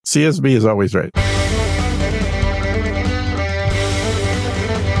CSB is always right.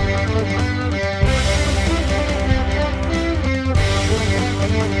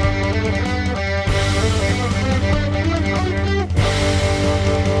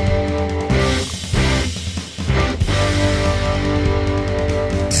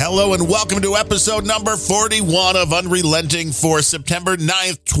 Hello and welcome to episode number 41 of Unrelenting for September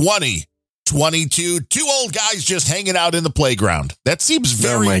 9th, 2022. Two old guys just hanging out in the playground. That seems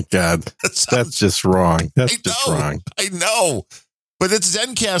very... Oh my God. That's just wrong. That's just wrong. I know. But it's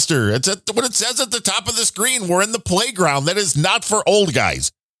Zencastr. It's what it says at the top of the screen. We're in the playground. That is not for old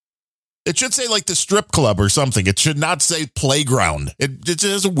guys. It should say like the strip club or something. It should not say playground. It just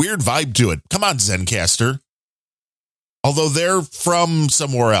has a weird vibe to it. Come on, Zencastr. Although they're from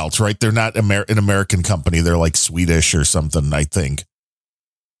somewhere else, right? They're not an American company. They're like Swedish or something, I think.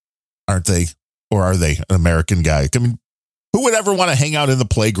 Aren't they? Or are they an American guy? I mean, who would ever want to hang out in the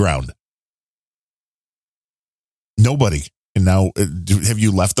playground? Nobody. And now, have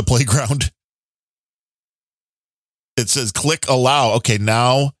you left the playground? It says click allow. Okay,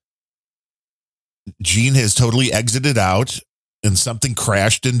 now Gene has totally exited out and something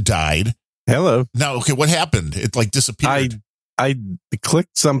crashed and died. Hello. Now, okay, what happened? It like disappeared. I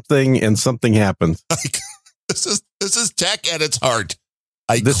clicked something and something happened. This is tech at its heart.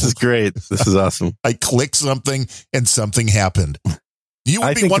 This is great. This is awesome. I clicked something and something happened. You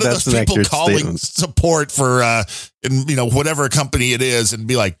would be one of those people calling support for whatever company it is and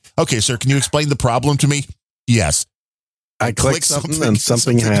be like, okay, sir, can you explain the problem to me? Yes. I clicked something and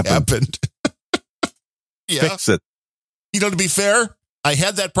something happened. Yeah. Fix it. To be fair, I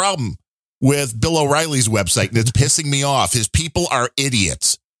had that problem with Bill O'Reilly's website, and it's pissing me off. His people are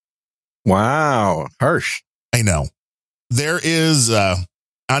idiots. Wow. Harsh. I know. There is,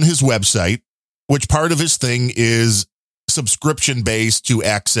 on his website, which part of his thing is subscription-based to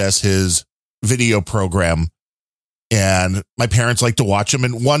access his video program. And my parents like to watch him.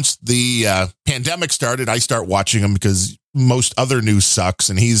 And once the pandemic started, I start watching him because most other news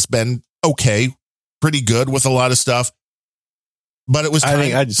sucks. And he's been okay, pretty good with a lot of stuff. But it was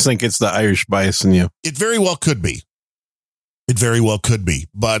I just think it's the Irish bias in you. It very well could be. It very well could be.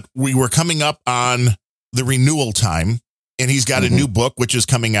 But we were coming up on the renewal time, and he's got a new book, which is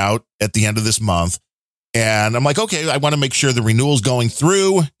coming out at the end of this month. And I'm like, okay, I want to make sure the renewal's going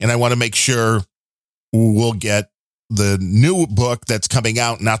through, and I want to make sure we'll get the new book that's coming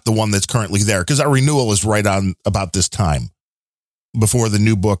out, not the one that's currently there, because our renewal is right on about this time before the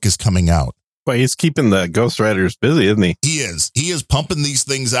new book is coming out. Well, he's keeping the ghostwriters busy, isn't he? He is. He is pumping these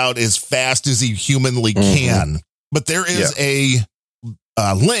things out as fast as he humanly can. But there is a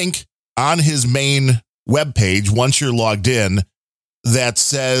link on his main webpage once you're logged in that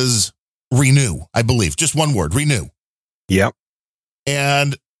says renew, I believe. Just one word, renew. Yep.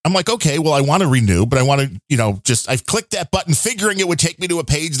 And I'm like, okay, well, I want to renew, but I want to, I've clicked that button figuring it would take me to a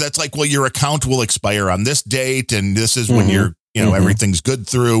page that's like, well, your account will expire on this date. And this is when you're, everything's good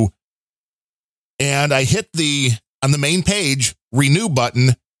through. And I hit on the main page, renew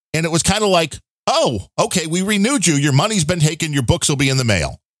button, and it was kind of like, oh, okay, we renewed you. Your money's been taken. Your books will be in the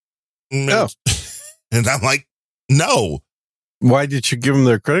mail. Oh. And I'm like, no. Why did you give them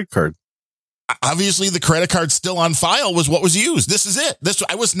their credit card? Obviously, the credit card still on file was what was used. This is it.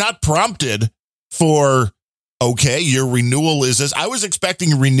 I was not prompted for, okay, your renewal is this. I was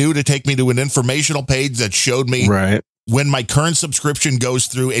expecting renew to take me to an informational page that showed me when my current subscription goes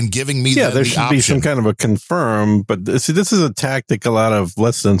through and giving me there should be some kind of a confirm. But see, this is a tactic a lot of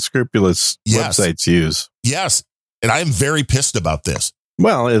less than scrupulous websites use. Yes. And I am very pissed about this.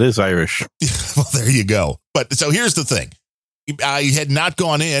 Well, it is Irish. Well, there you go. But so here's the thing. I had not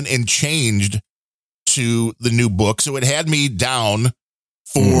gone in and changed to the new book. So it had me down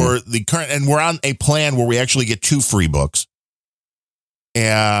for the current, and we're on a plan where we actually get 2 free books.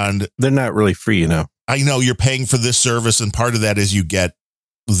 And they're not really free, I know you're paying for this service, and part of that is you get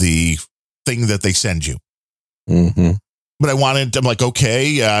the thing that they send you. But I'm like,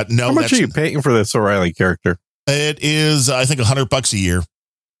 okay, no. How much are you paying for this O'Reilly character? It is, I think, $100 a year.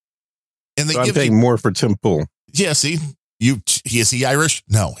 And they I'm paying more for Tim Pool. Yeah, see, is he Irish?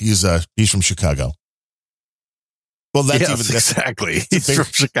 No, he's from Chicago. Well, that's exactly. He's from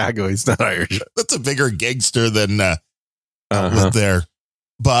Chicago. He's not Irish. That's a bigger gangster than there.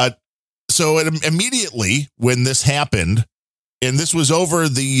 But so immediately when this happened, and this was over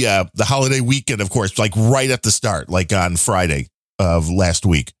the holiday weekend, of course, like right at the start, like on Friday of last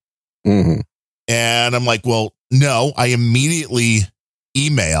week. And I'm like, well, no, I immediately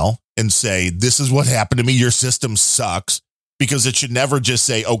email and say, this is what happened to me. Your system sucks. Because it should never just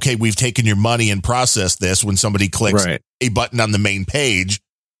say, okay, we've taken your money and processed this when somebody clicks a button on the main page.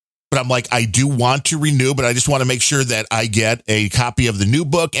 But I'm like, I do want to renew, but I just want to make sure that I get a copy of the new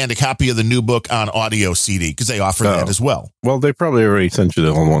book and a copy of the new book on audio CD because they offer that as well. Well, they probably already sent you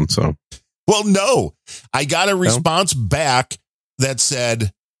the old one, so. Well, no. I got a response back that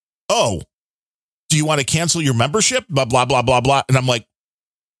said, oh, do you want to cancel your membership? Blah, blah, blah, blah, blah. And I'm like,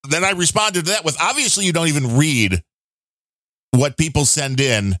 then I responded to that with, obviously you don't even read what people send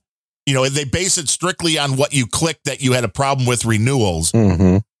in. You know, they base it strictly on what you clicked that you had a problem with renewals.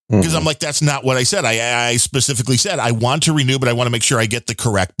 Mm-hmm. Because I'm like, that's not what I said. I specifically said, I want to renew, but I want to make sure I get the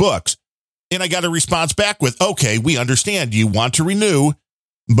correct books. And I got a response back with, okay, we understand you want to renew,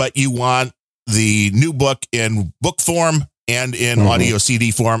 but you want the new book in book form and in audio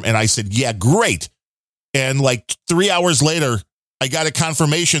CD form. And I said, yeah, great. And like 3 hours later, I got a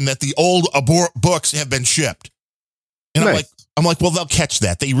confirmation that the old books have been shipped. And nice. I'm like, well, they'll catch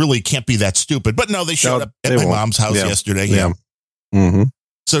that. They really can't be that stupid. But no, they showed up at my mom's house yesterday. Yeah. Mm-hmm.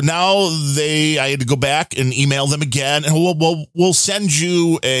 So now I had to go back and email them again, and we'll send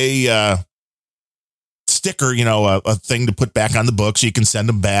you a sticker, you know, a thing to put back on the book so you can send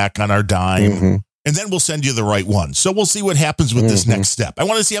them back on our dime, and then we'll send you the right one. So we'll see what happens with this next step. I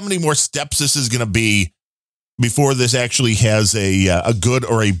want to see how many more steps this is going to be before this actually has a good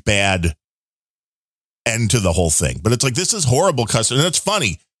or a bad end to the whole thing. But it's like, this is horrible customer. And it's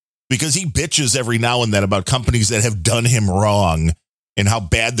funny because he bitches every now and then about companies that have done him wrong and how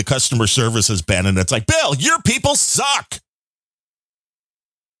bad the customer service has been. And it's like, Bill, your people suck.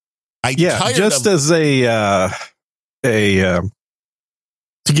 As to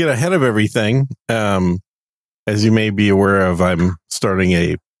get ahead of everything, as you may be aware of, I'm starting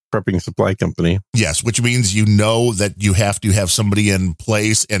a prepping supply company. Yes, which means you know that you have to have somebody in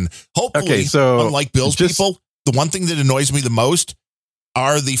place. And hopefully, unlike Bill's people, the one thing that annoys me the most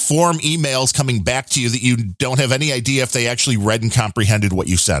are the form emails coming back to you that you don't have any idea if they actually read and comprehended what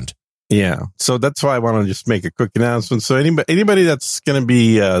you sent. Yeah. So that's why I want to just make a quick announcement. So anybody that's going to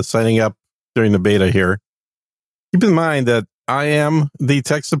be signing up during the beta here, keep in mind that I am the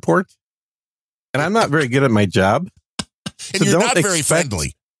tech support and I'm not very good at my job. And so you're not very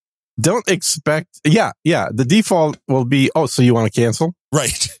friendly. Don't expect. Yeah. The default will be, oh, so you want to cancel?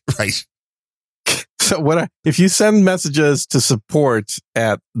 Right. So if you send messages to support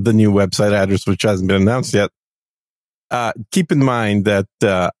at the new website address, which hasn't been announced yet, keep in mind that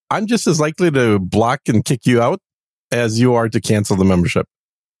I'm just as likely to block and kick you out as you are to cancel the membership.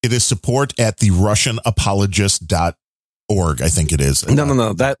 It is support at the RussianApologist.org, I think it is.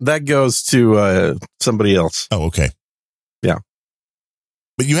 No. That goes to somebody else. Oh, okay. Yeah.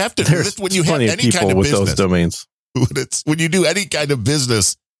 But you have to, when you have any kind of with business, those domains. When you do any kind of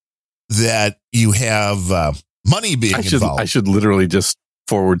business that you have money being involved. I should literally just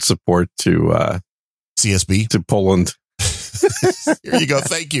forward support to CSB, to Poland. Here you go.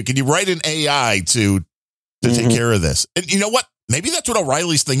 Thank you. Can you write an AI to take care of this? And you know what? Maybe that's what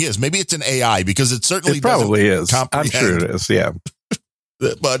O'Reilly's thing is. Maybe it's an AI because it certainly probably is. I'm sure it is. Yeah.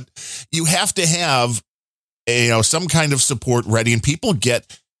 But you have to have some kind of support ready, and people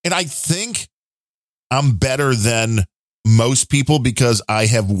and I think I'm better than most people because I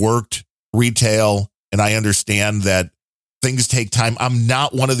have worked retail and I understand that things take time. I'm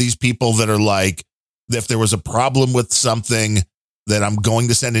not one of these people that are like, if there was a problem with something that I'm going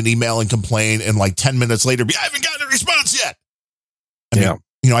to send an email and complain and like 10 minutes later, I haven't gotten a response yet. I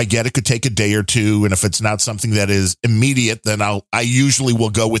mean, I get it could take a day or two. And if it's not something that is immediate, then I usually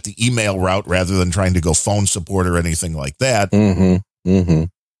will go with the email route rather than trying to go phone support or anything like that.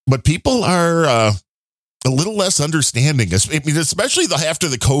 But people are a little less understanding. I mean, especially after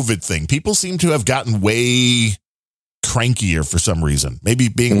the COVID thing, people seem to have gotten way crankier for some reason, maybe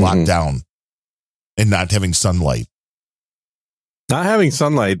being locked down and not having sunlight. Not having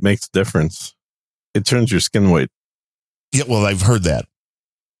sunlight makes a difference. It turns your skin white. Yeah, well, I've heard that.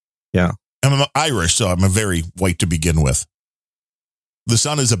 Yeah. I'm Irish, so I'm a very white to begin with. The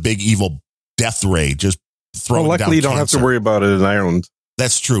sun is a big evil death ray, just throwing down luckily you don't cancer. have to worry about it in Ireland.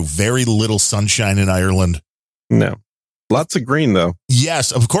 That's true. Very little sunshine in Ireland. No. Lots of green, though.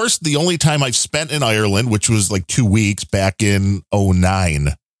 Yes, of course, the only time I've spent in Ireland, which was like 2 weeks back in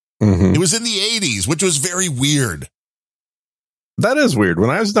 2009, it was in the 80s, which was very weird. That is weird. When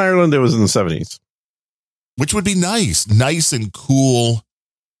I was in Ireland, it was in the 70s. Which would be nice. Nice and cool.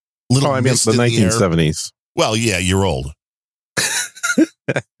 Little I meant the 1970s. Well, yeah, you're old.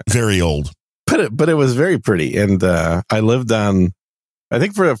 Very old. But it was very pretty. And I lived on, I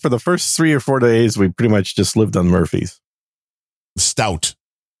think for the first 3 or 4 days, we pretty much just lived on Murphy's. Stout.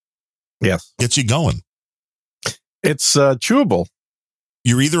 Yes. Gets you going. It's chewable.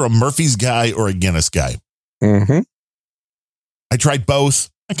 You're either a Murphy's guy or a Guinness guy. I tried both.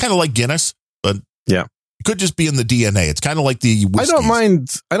 I kind of like Guinness, but yeah, it could just be in the DNA. It's kind of like the whiskeys.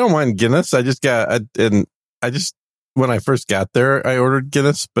 I don't mind Guinness. When I first got there, I ordered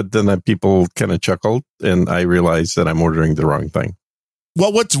Guinness, but then people kind of chuckled, and I realized that I'm ordering the wrong thing.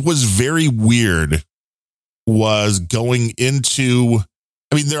 Well, what was very weird was going into,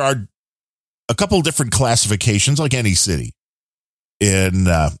 I mean, there are a couple of different classifications like any city. In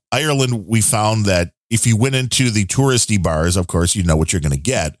Ireland, we found that if you went into the touristy bars, of course, you know what you're going to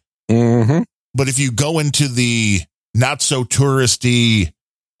get. Mm-hmm. But if you go into the not so touristy,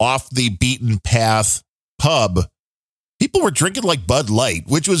 off the beaten path pub, people were drinking like Bud Light,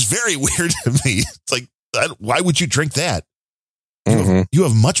 which was very weird to me. It's like, why would you drink that? Mm-hmm. You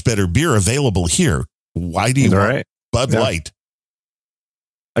have much better beer available here. Why do you want Bud Light?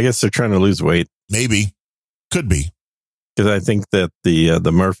 I guess they're trying to lose weight. Maybe. Could be. Because I think that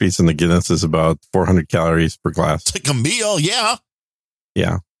the Murphy's and the Guinness is about 400 calories per glass. It's like a meal, yeah.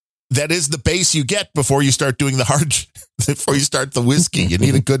 Yeah. That is the base you get before you start doing before you start the whiskey. You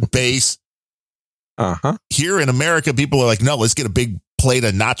need a good base. Uh-huh. Here in America, people are like, no, let's get a big plate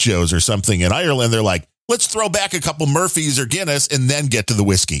of nachos or something. In Ireland, they're like, let's throw back a couple Murphy's or Guinness and then get to the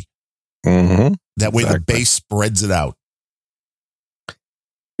whiskey. Mm-hmm. That way the base spreads it out.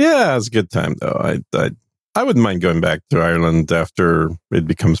 Yeah, it's a good time, though. I wouldn't mind going back to Ireland after it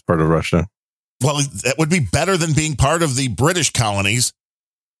becomes part of Russia. Well, that would be better than being part of the British colonies.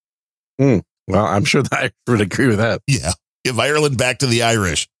 Well, I'm sure the Irish would agree with that. Yeah. Give Ireland back to the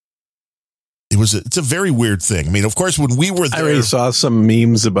Irish. It's a very weird thing. I mean, of course, when we were there, I already saw some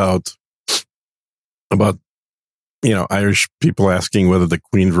memes about Irish people asking whether the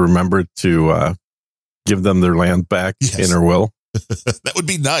Queen remembered to give them their land back in her will. That would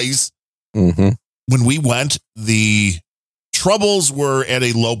be nice. Mm-hmm. When we went, the troubles were at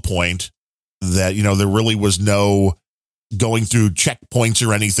a low point. That there really was no going through checkpoints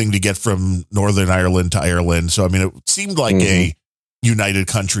or anything to get from Northern Ireland to Ireland. So I mean, it seemed like a united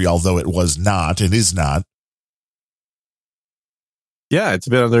country, although it was not. It is not. Yeah, it's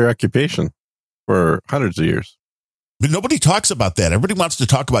been under occupation for hundreds of years. But nobody talks about that. Everybody wants to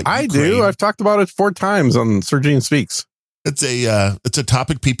talk about Ukraine. I do. I've talked about it 4 times on Sergine Speaks. It's a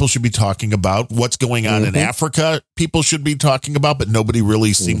topic people should be talking about. What's going on in Africa, people should be talking about, but nobody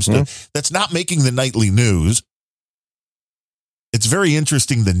really seems to. That's not making the nightly news. It's very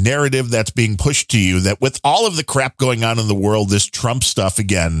interesting, the narrative that's being pushed to you, that with all of the crap going on in the world, this Trump stuff,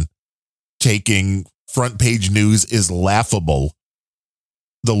 again, taking front page news is laughable.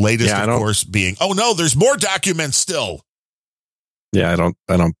 The latest, of course, being, oh no, there's more documents still. Yeah, I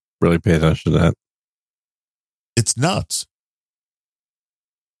don't really pay attention to that. It's nuts.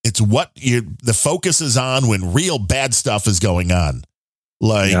 It's what the focus is on when real bad stuff is going on.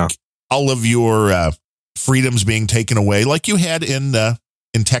 Like all of your freedoms being taken away, like you had in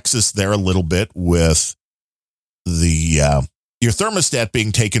Texas there a little bit with the your thermostat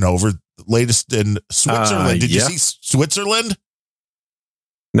being taken over. Latest in Switzerland. Did you see Switzerland?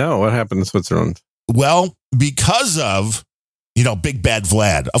 No, what happened in Switzerland? Well, because of Big Bad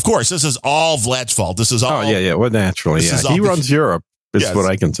Vlad. Of course, this is all Vlad's fault. This is all. Oh yeah. Well, naturally, he runs Europe. Is what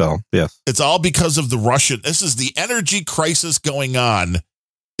I can tell. Yes. It's all because of the Russian. This is the energy crisis going on.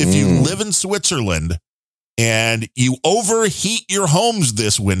 If you live in Switzerland and you overheat your homes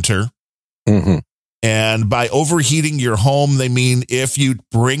this winter, and by overheating your home, they mean if you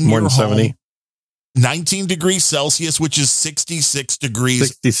bring more your than home 70. 19 degrees Celsius, which is 66 degrees.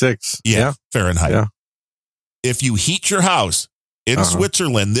 66. Yeah. Fahrenheit. Yeah. If you heat your house in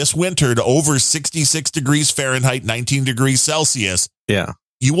Switzerland this winter to over 66 degrees Fahrenheit, 19 degrees Celsius,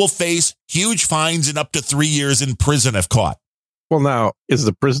 you will face huge fines and up to 3 years in prison if caught. Well, now, is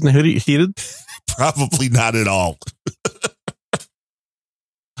the prison heated? Probably not at all.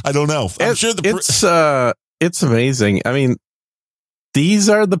 I don't know. I'm sure it's amazing. I mean, these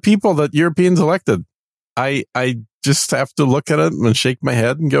are the people that Europeans elected. I just have to look at it and shake my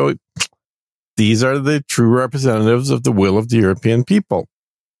head and go, these are the true representatives of the will of the European people.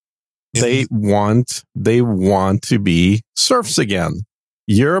 They want to be serfs again.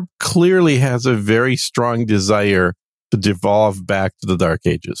 Europe clearly has a very strong desire to devolve back to the Dark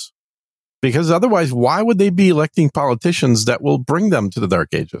Ages. Because otherwise, why would they be electing politicians that will bring them to the Dark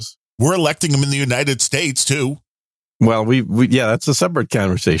Ages? We're electing them in the United States, too. Well, we that's a separate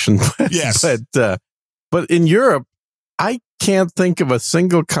conversation. Yes. But in Europe, I can't think of a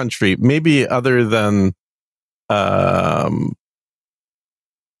single country, maybe other than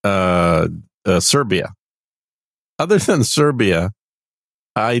Serbia. Other than Serbia,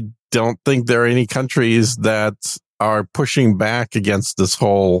 I don't think there are any countries that are pushing back against this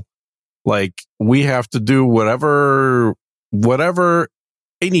whole, like, we have to do whatever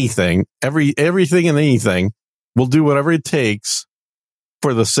anything, everything and anything, will do whatever it takes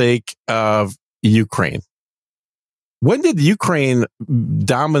for the sake of Ukraine. When did Ukraine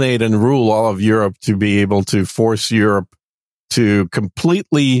dominate and rule all of Europe to be able to force Europe to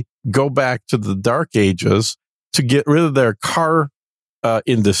completely go back to the dark ages, to get rid of their car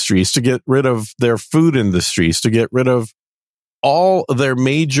industries, to get rid of their food industries, to get rid of all their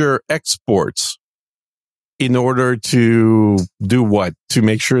major exports in order to do what? To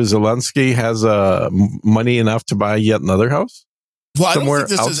make sure Zelensky has money enough to buy yet another house? Well, somewhere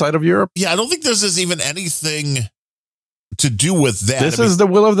outside of Europe? Yeah, I don't think this is even anything to do with that. This is the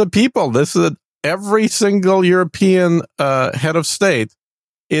will of the people. This is every single European head of state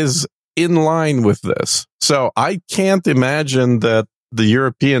is in line with this. So I can't imagine that the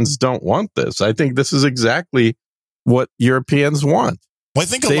Europeans don't want this. I think this is exactly what Europeans want. Well, I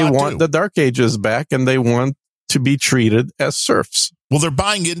think they want the Dark Ages back, and they want to be treated as serfs. Well, they're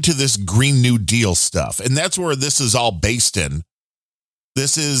buying into this Green New Deal stuff, and that's where this is all based in.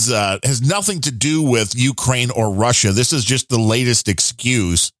 This is has nothing to do with Ukraine or Russia. This is just the latest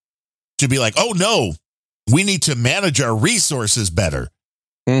excuse to be like, oh, no, we need to manage our resources better.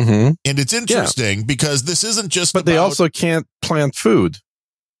 Mm-hmm. And it's interesting because this isn't just But they also can't plant food.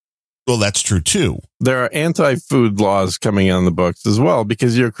 Well, that's true, too. There are anti-food laws coming on the books as well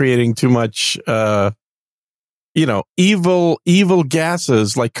because you're creating too much, evil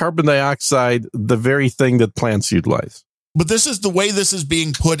gases like carbon dioxide, the very thing that plants utilize. But this is the way this is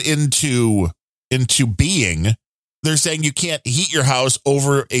being put into being. They're saying you can't heat your house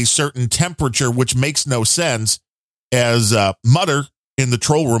over a certain temperature, which makes no sense. As Mutter in the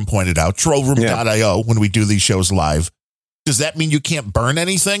Troll Room pointed out, trollroom.io, when we do these shows live. Does that mean you can't burn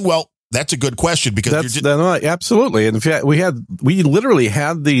anything? Well, that's a good question because absolutely. In fact, we literally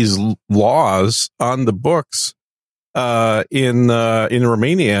had these laws on the books in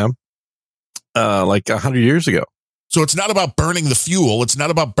Romania like 100 years ago. So it's not about burning the fuel. It's not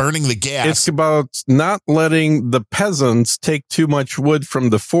about burning the gas. It's about not letting the peasants take too much wood from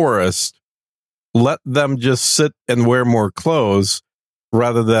the forest. Let them just sit and wear more clothes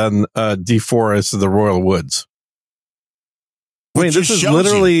rather than deforest the royal woods. I mean, this is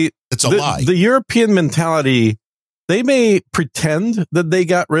literally it's a lie. The European mentality. They may pretend that they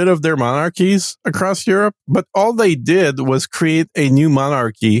got rid of their monarchies across Europe, but all they did was create a new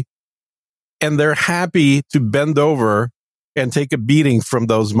monarchy. And they're happy to bend over and take a beating from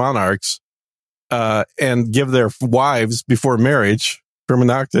those monarchs and give their wives before marriage, prima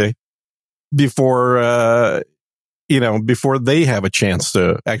nocte, before they have a chance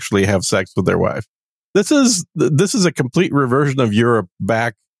to actually have sex with their wife. This is a complete reversion of Europe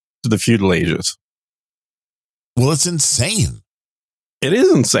back to the feudal ages. Well, it's insane. It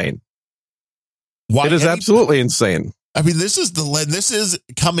is insane. It is absolutely insane. I mean, this is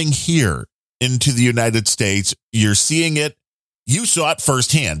coming here into the United States. You're seeing it. You saw it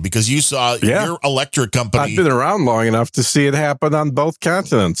firsthand because you saw your electric company. I've been around long enough to see it happen on both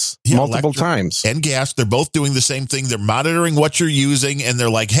continents multiple times. And gas. They're both doing the same thing. They're monitoring what you're using, and they're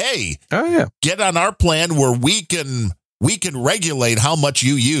like, hey, get on our plan where we can regulate how much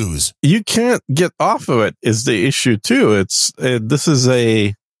you use. You can't get off of it is the issue, too. This is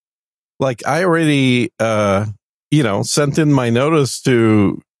I already, sent in my notice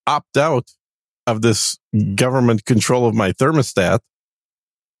to opt out of this government control of my thermostat,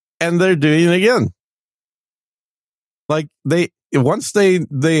 and they're doing it again. Like once they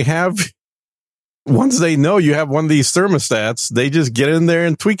know you have one of these thermostats, they just get in there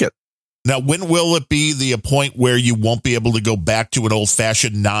and tweak it. Now, when will it be the point where you won't be able to go back to an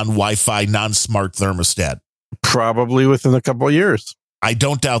old-fashioned non-Wi-Fi, non-smart thermostat? Probably within a couple of years. I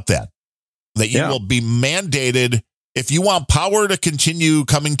don't doubt that you will be mandated. If you want power to continue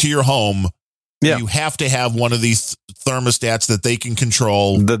coming to your home, you have to have one of these thermostats that they can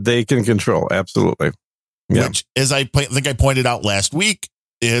control. Absolutely. Yeah. Which, as I think I pointed out last week,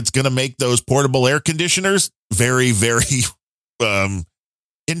 it's going to make those portable air conditioners very, very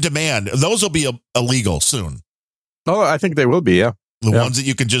in demand. Those will be illegal soon. Oh, I think they will be, yeah. The ones that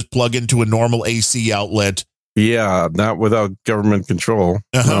you can just plug into a normal AC outlet. Yeah, not without government control.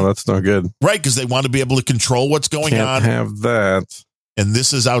 No, that's not good. Right, because they want to be able to control what's going on. Can't have that. And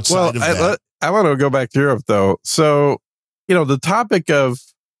this is outside of that. I want to go back to Europe, though. So, the topic of,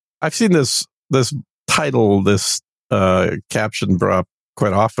 I've seen this title, this caption brought up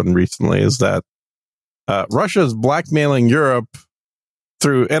quite often recently, is that Russia is blackmailing Europe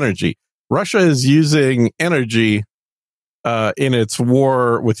through energy. Russia is using energy in its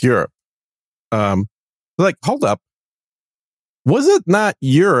war with Europe. Hold up. Was it not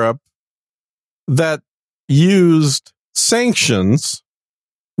Europe that used sanctions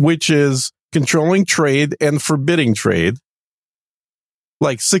which is controlling trade and forbidding trade,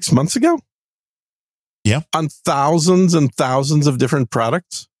 like 6 months ago. Yeah. On thousands and thousands of different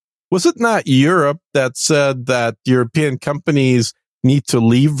products. Was it not Europe that said that European companies need to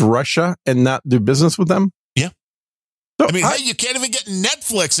leave Russia and not do business with them? Yeah. So I mean, hey, you can't even get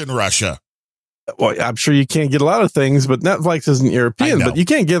Netflix in Russia. Well, I'm sure you can't get a lot of things, but Netflix isn't European. But you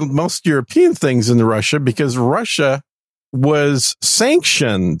can't get most European things in Russia because Russia was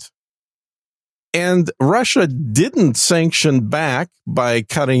sanctioned. And Russia didn't sanction back by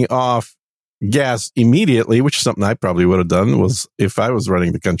cutting off gas immediately, which is something I probably would have done was if I was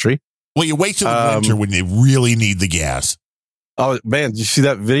running the country. Well, you wait till the winter when they really need the gas. Oh man, did you see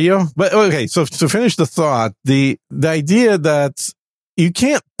that video? But okay, so to finish the thought, the idea that you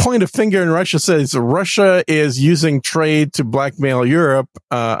can't point a finger and Russia says Russia is using trade to blackmail Europe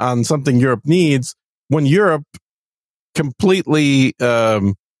on something Europe needs when Europe completely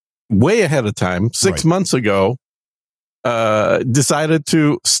way ahead of time, 6 months ago, decided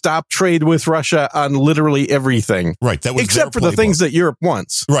to stop trade with Russia on literally everything. Right. That was except for the things that Europe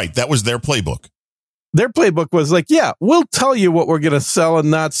wants. Right. That was their playbook. Their playbook was like, yeah, we'll tell you what we're going to sell and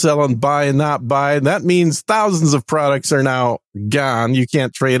not sell and buy and not buy. And that means thousands of products are now gone. You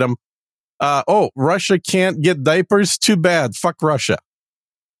can't trade them. Russia can't get diapers? Too bad. Fuck Russia.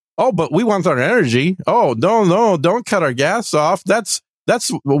 Oh, but we want our energy. Oh, no, don't cut our gas off.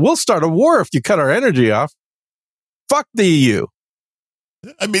 We'll start a war if you cut our energy off. Fuck the EU.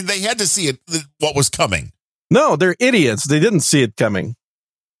 I mean, they had to see it, what was coming. No, they're idiots. They didn't see it coming.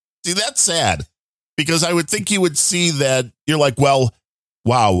 See, that's sad because I would think you would see that. You're like, well,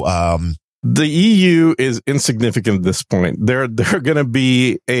 wow. The EU is insignificant at this point. They're going to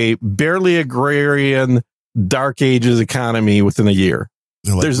be a barely agrarian dark ages economy within a year.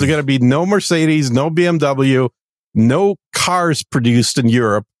 Like, there's going to be no Mercedes, no BMW, no cars produced in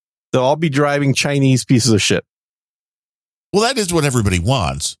Europe. They'll all be driving Chinese pieces of shit. Well, that is what everybody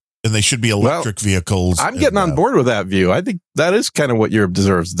wants, and they should be electric vehicles. I'm getting on board with that view. I think that is kind of what Europe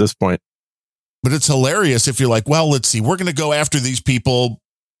deserves at this point. But it's hilarious if you're like, well, let's see, we're going to go after these people,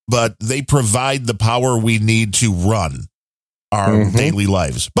 but they provide the power we need to run our daily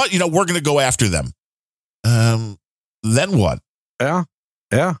lives. But, we're going to go after them. Then what? Yeah.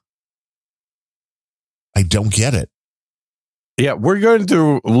 I don't get it. Yeah, we're going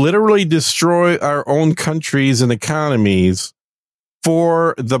to literally destroy our own countries and economies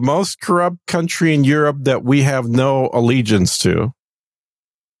for the most corrupt country in Europe that we have no allegiance to.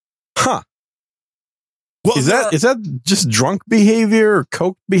 Huh. Well, is that just drunk behavior or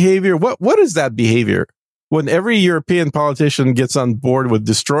coke behavior? What is that behavior? When every European politician gets on board with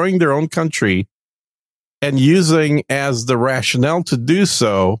destroying their own country and using as the rationale to do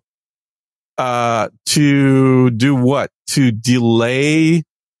so to do what? To delay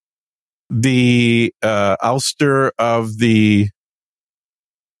the ouster of the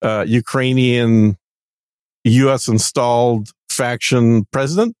Ukrainian U.S. installed faction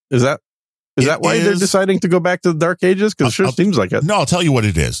president? Is that why they're deciding to go back to the Dark Ages? Because it sure seems like it. No, I'll tell you what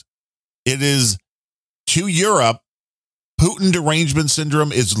it is. It is to Europe. Putin derangement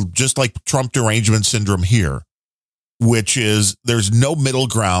syndrome is just like Trump derangement syndrome here, which is there's no middle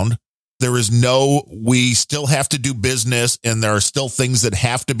ground. There is we still have to do business and there are still things that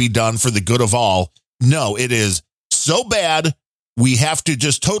have to be done for the good of all. No, it is so bad. We have to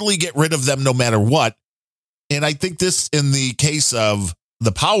just totally get rid of them no matter what. And I think this in the case of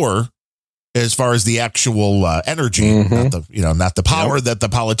the power, as far as the actual energy, not the power that the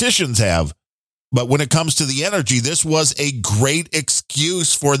politicians have. But when it comes to the energy, this was a great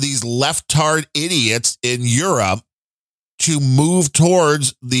excuse for these leftard idiots in Europe to move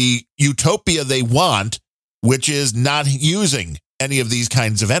towards the utopia they want, which is not using any of these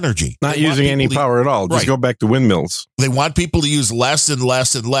kinds of energy. Not using any power at all. Just go back to windmills. They want people to use less and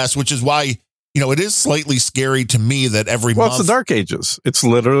less and less, which is why, it is slightly scary to me that every month. Well, it's the Dark Ages. It's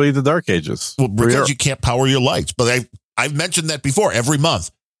literally the Dark Ages. Well, because you can't power your lights. But I've mentioned that before. Every month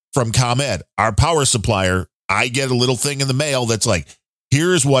from ComEd, our power supplier, I get a little thing in the mail that's like,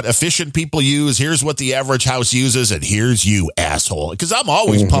 here's what efficient people use. Here's what the average house uses. And here's you, asshole. Because I'm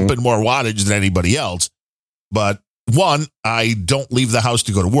always pumping more wattage than anybody else. But one, I don't leave the house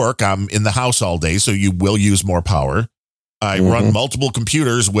to go to work. I'm in the house all day. So you will use more power. I run multiple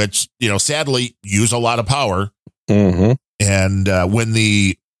computers, which, sadly use a lot of power. And when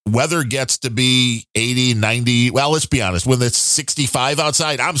the weather gets to be 80, 90, well, let's be honest, when it's 65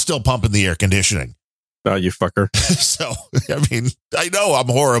 outside, I'm still pumping the air conditioning. Oh, you fucker. So, I mean, I know I'm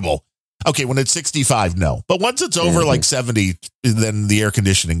horrible. Okay, when it's 65, no. But once it's over like 70, then the air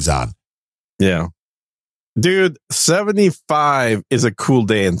conditioning's on. Yeah. Dude, 75 is a cool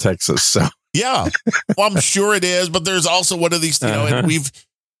day in Texas. So Yeah, well, I'm sure it is, but there's also one of these, and we've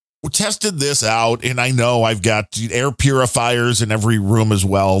tested this out, and I know I've got air purifiers in every room as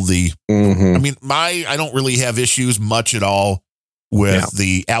well. I mean, I don't really have issues much at all with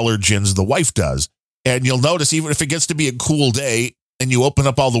the allergens. The wife does. And you'll notice, even if it gets to be a cool day and you open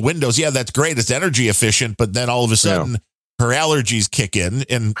up all the windows, yeah, that's great. It's energy efficient. But then all of a sudden, her allergies kick in.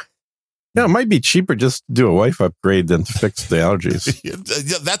 And it might be cheaper just to do a wife upgrade than to fix the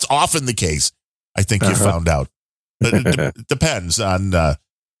allergies. That's often the case, I think you found out. But it depends on,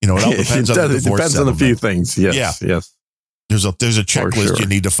 it all depends on the divorce. It depends on a few things. Yes. There's a checklist you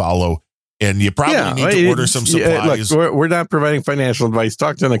need to follow. And you probably need to order some supplies. Look, we're not providing financial advice.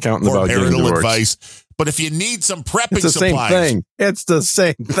 Talk to an accountant or about marital advice. But if you need some prepping it's the supplies. Same thing. It's the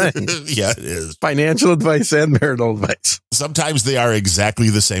same thing. Yeah, it is. Financial advice and marital advice. Sometimes they are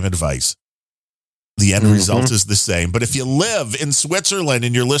exactly the same advice. The end result is the same. But if you live in Switzerland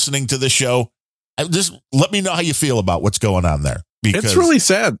and you're listening to the show, just let me know how you feel about what's going on there. Because it's really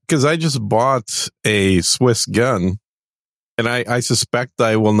sad because I just bought a Swiss gun. And I suspect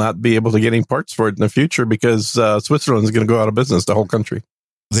I will not be able to get any parts for it in the future because Switzerland is going to go out of business, the whole country.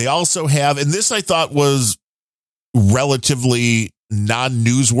 They also have, and this I thought was relatively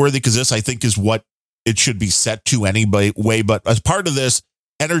non-newsworthy because this I think is what it should be set to anyway. But as part of this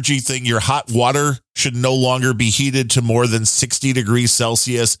energy thing, your hot water should no longer be heated to more than 60 degrees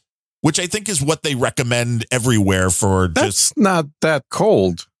Celsius, which I think is what they recommend everywhere for. That's not that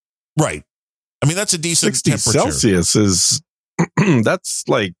cold. Right. I mean, that's a decent 60 temperature. Celsius is, that's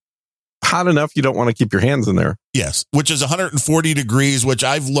like hot enough you don't want to keep your hands in there. Yes, which is 140 degrees, which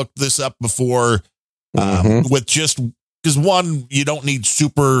I've looked this up before with just, because one, you don't need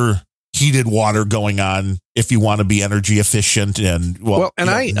super heated water going on if you want to be energy efficient. And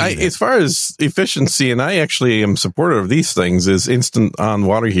I as far as efficiency, and I actually am supportive of these things, is instant on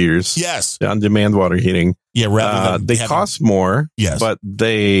water heaters. Yes. On demand water heating. Yeah, rather than they cost more. Yes. But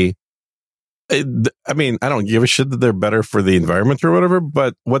I mean, I don't give a shit that they're better for the environment or whatever,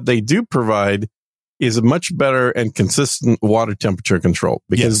 but what they do provide is a much better and consistent water temperature control.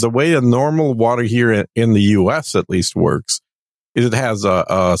 Because the way a normal water here in the U.S. at least works is it has a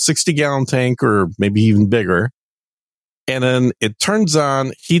 60-gallon tank or maybe even bigger. And then it turns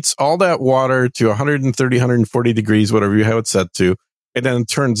on, heats all that water to 130, 140 degrees, whatever you have it set to, and then it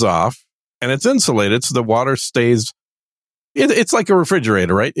turns off. And it's insulated, so the water stays. It's like a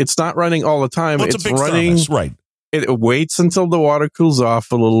refrigerator, right? It's not running all the time. Well, it's a big running, thermos, right? It waits until the water cools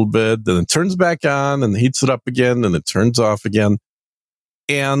off a little bit, then it turns back on and heats it up again, and it turns off again.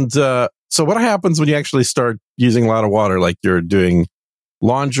 And so what happens when you actually start using a lot of water, like you're doing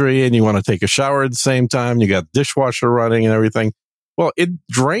laundry and you want to take a shower at the same time, you got dishwasher running and everything? Well, it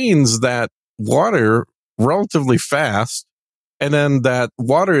drains that water relatively fast, and then that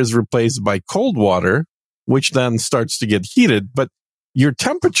water is replaced by cold water, which then starts to get heated. But your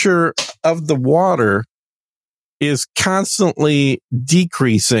temperature of the water is constantly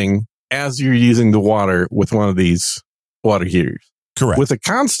decreasing as you're using the water with one of these water heaters. Correct. With a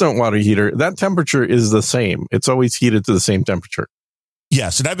constant water heater, that temperature is the same. It's always heated to the same temperature.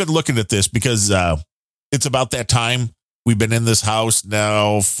 Yes. And I've been looking at this because it's about that time. We've been in this house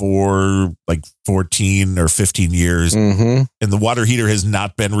now for like 14 or 15 years, and the water heater has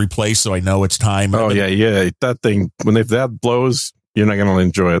not been replaced. So I know it's time. Oh, yeah. That thing, if that blows, you're not going to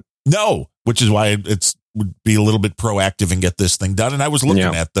enjoy it. No, which is why it would be a little bit proactive and get this thing done. And I was looking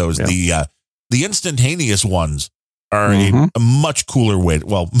at those. Yeah. The instantaneous ones are a much cooler way,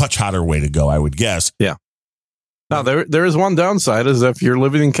 much hotter way to go, I would guess. Yeah. Now, there is one downside, is if you're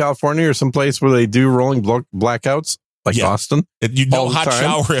living in California or someplace where they do rolling blackouts, like Austin. Hot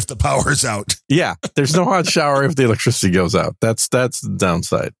shower if the power's out. Yeah, there's no hot shower if the electricity goes out. That's the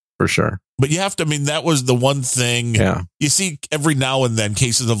downside for sure. But you have to, that was the one thing. Yeah. You see every now and then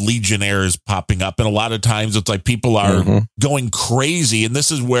cases of Legionnaires popping up. And a lot of times it's like people are going crazy. And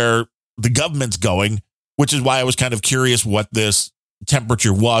this is where the government's going, which is why I was kind of curious what this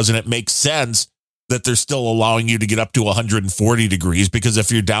temperature was. And it makes sense that they're still allowing you to get up to 140 degrees, because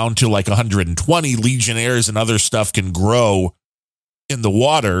if you're down to like 120, Legionnaires and other stuff can grow in the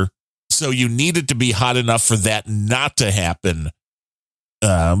water. So you need it to be hot enough for that not to happen.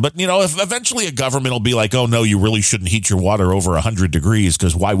 But, if eventually a government will be like, oh, no, you really shouldn't heat your water over 100 degrees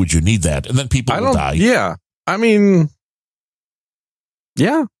because why would you need that? And then people will die. Yeah.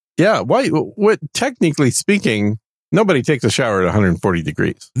 Yeah. Why? What? Technically speaking, nobody takes a shower at 140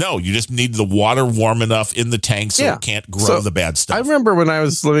 degrees. No, you just need the water warm enough in the tank so it can't grow the bad stuff. I remember when I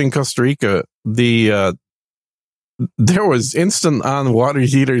was living in Costa Rica, the there was instant on water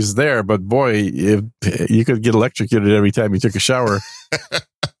heaters there, but boy, if you could get electrocuted every time you took a shower.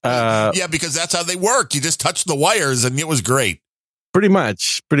 Yeah, because that's how they work. You just touch the wires and it was great. Pretty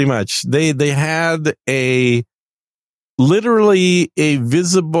much. They had literally a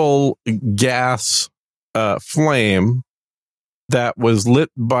visible gas flame that was lit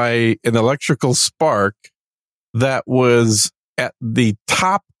by an electrical spark that was at the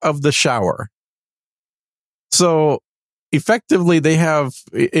top of the shower. So effectively, they have,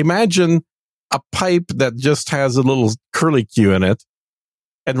 imagine a pipe that just has a little curlicue in it.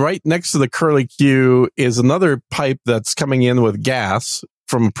 And right next to the curlicue is another pipe that's coming in with gas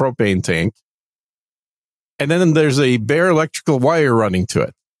from a propane tank. And then there's a bare electrical wire running to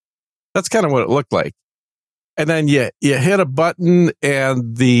it. That's kind of what it looked like. And then you hit a button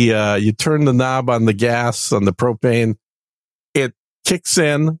and you turn the knob on the gas, on the propane. It kicks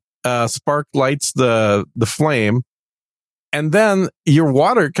in, spark lights the flame. And then your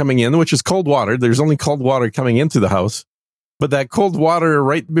water coming in, which is cold water. There's only cold water coming into the house. But that cold water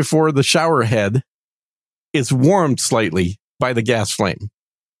right before the shower head is warmed slightly by the gas flame.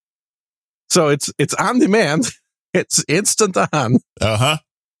 So it's on demand. It's instant on. Uh-huh.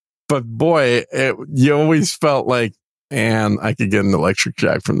 But boy, you always felt like, man, I could get an electric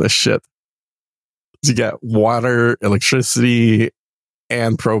shock from this shit. You got water, electricity,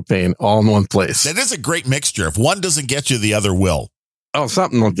 and propane all in one place. That is a great mixture. If one doesn't get you, the other will. Oh,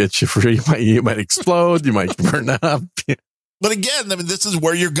 something will get you free. You might explode. You might burn up. But again, I mean, this is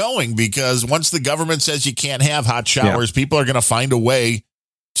where you're going, because once the government says you can't have hot showers, people are going to find a way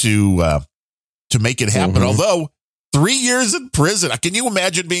to make it happen. Mm-hmm. Although 3 years in prison, can you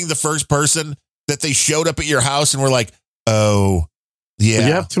imagine being the first person that they showed up at your house and were like, "Oh, yeah,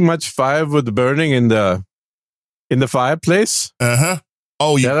 you have too much firewood burning in the fireplace." Uh-huh.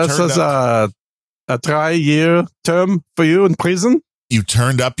 Oh, this is a 3-year term for you in prison. You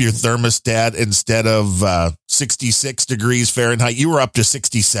turned up your thermostat instead of 66 degrees Fahrenheit. You were up to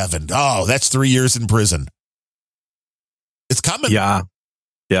 67. Oh, that's 3 years in prison. It's coming. Yeah.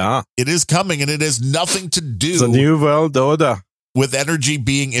 It is coming, and it has nothing to do the new world order with energy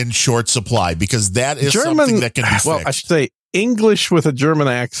being in short supply, because that is something that can be fixed. Well, I should say English with a German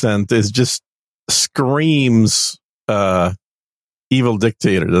accent is just screams evil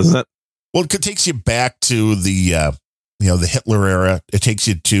dictator, doesn't it? Well, it takes you back to the Hitler era. It takes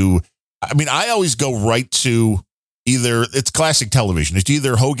you to, I mean, I always go right to either, it's classic television. It's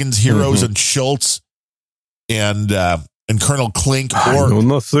either Hogan's Heroes and Schultz and Colonel Klink,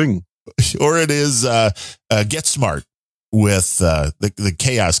 or it is Get Smart with the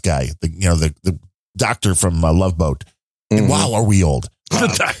chaos guy, the doctor from Love Boat. And wow, are we old?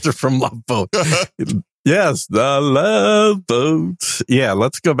 The doctor from Love Boat. Yes, the Love Boat. Yeah,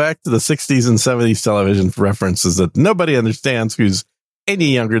 let's go back to the 60s and 70s television for references that nobody understands who's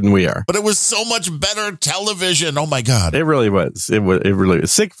any younger than we are. But it was so much better television. Oh, my God. It really was. It really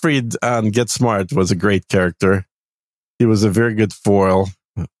was. Siegfried on Get Smart was a great character. He was a very good foil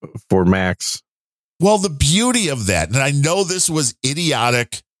for Max. Well, the beauty of that, and I know this was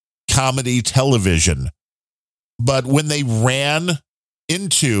idiotic comedy television, but when they ran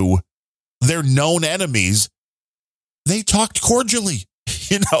into their known enemies, they talked cordially.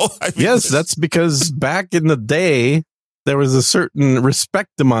 Yes, that's because back in the day, there was a certain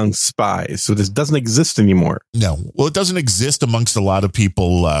respect among spies. So this doesn't exist anymore. No. Well, it doesn't exist amongst a lot of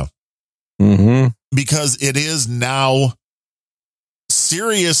people because it is now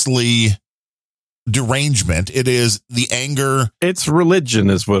seriously derangement. It is the anger. It's religion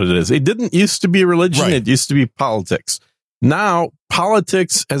is what it is. It didn't used to be religion. Right. It used to be politics. Now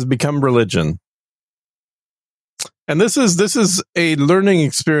politics has become religion. And this is a learning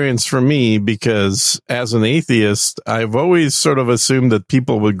experience for me, because as an atheist, I've always sort of assumed that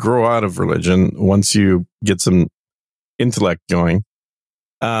people would grow out of religion once you get some intellect going.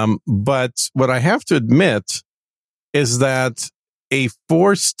 But what I have to admit is that a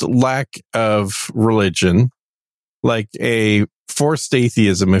forced lack of religion, like a forced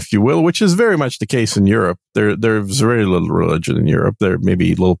atheism, if you will, which is very much the case in Europe. There's very little religion in Europe. There may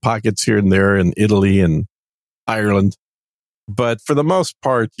be little pockets here and there in Italy and Ireland. But for the most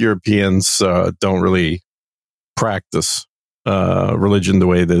part, Europeans don't really practice religion the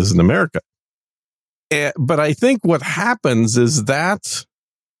way it is in America. But I think what happens is that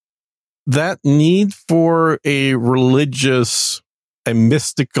need for a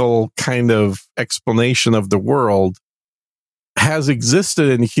mystical kind of explanation of the world has existed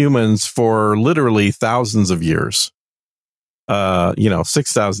in humans for literally thousands of years.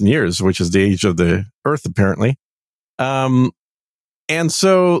 6,000 years, which is the age of the Earth, apparently. And And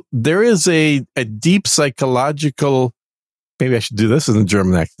so there is a deep psychological, maybe I should do this in a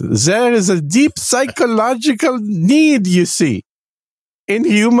German accent. There is a deep psychological need, you see, in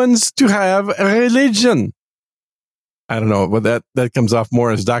humans to have a religion. I don't know, but that comes off more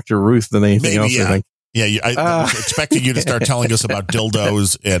as Dr. Ruth than anything else, yeah. I think. Yeah, I was expecting you to start telling us about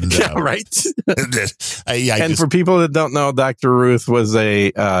dildos and yeah, right. and for people that don't know, Dr. Ruth was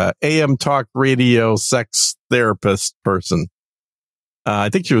a AM talk radio sex therapist person. I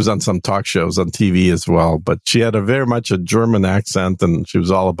think she was on some talk shows on TV as well, but she had very much a German accent, and she was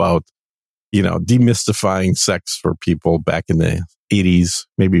all about, demystifying sex for people back in the 80s,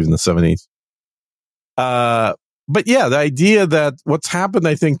 maybe even the 70s. But yeah, the idea that what's happened,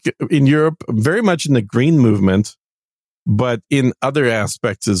 I think, in Europe, very much in the green movement, but in other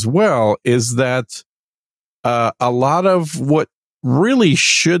aspects as well, is that a lot of what really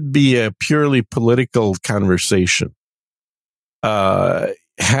should be a purely political conversation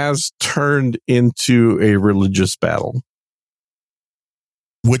has turned into a religious battle.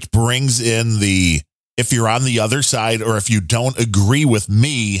 Which brings in if you're on the other side or if you don't agree with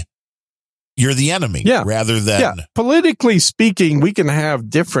me, you're the enemy. Yeah. Rather than. Yeah. Politically speaking, we can have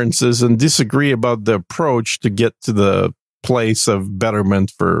differences and disagree about the approach to get to the place of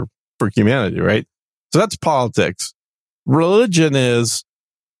betterment for humanity, right? So that's politics. Religion is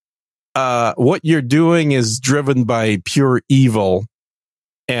what you're doing is driven by pure evil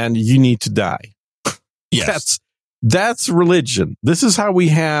and you need to die. Yes. That's religion. This is how we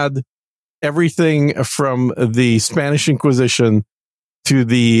had everything from the Spanish Inquisition to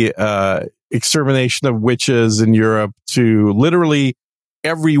the extermination of witches in Europe to literally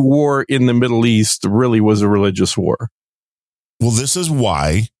every war in the Middle East really was a religious war. Well, this is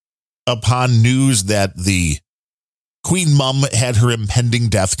why, upon news that the Queen Mum had her impending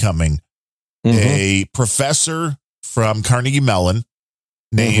death coming, a professor from Carnegie Mellon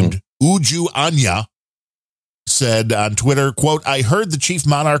named Uju Anya said on Twitter, quote, "I heard the chief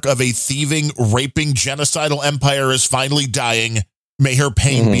monarch of a thieving, raping, genocidal empire is finally dying. May her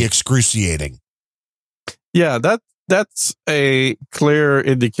pain be excruciating." Yeah, that's a clear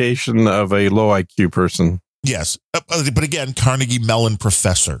indication of a low IQ person. Yes. But again, Carnegie Mellon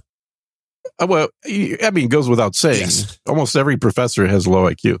professor. Well, I mean, it goes without saying. Yes. Almost every professor has low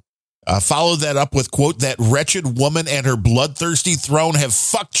IQ. Followed that up with, quote, "That wretched woman and her bloodthirsty throne have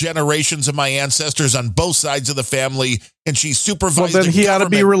fucked generations of my ancestors on both sides of the family, and she supervised." Well, then he ought to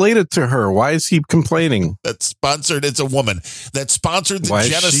be related to her. Why is he complaining? It's a woman that sponsored the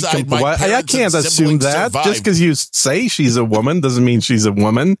genocide. I can't assume that. Survived. Just because you say she's a woman doesn't mean she's a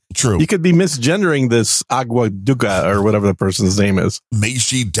woman. True. You could be misgendering this Agua Duga or whatever the person's name is. May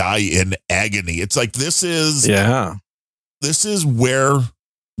she die in agony. It's like this is where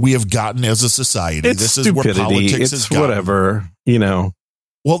we have gotten as a society. It's this stupidity. Is where politics is whatever,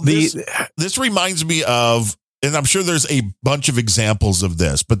 Well, this reminds me of, and I'm sure there's a bunch of examples of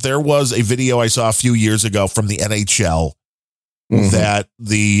this, but there was a video I saw a few years ago from the NHL that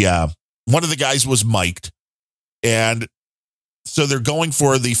one of the guys was mic'd, and so they're going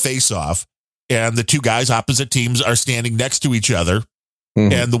for the face-off, and the two guys opposite teams are standing next to each other,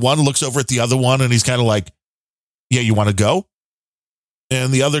 and the one looks over at the other one, and he's kind of like, "Yeah, you want to go?"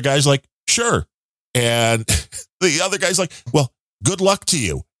 And the other guy's like, "Sure." And the other guy's like, "Well, good luck to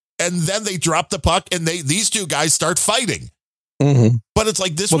you." And then they drop the puck and these two guys start fighting. But it's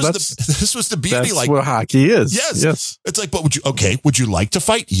like, this was the beauty. That's like what hockey is. Yes. It's like, but would you like to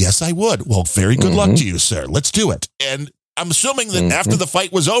fight? Yes, I would. Well, very good luck to you, sir. Let's do it. And I'm assuming that after the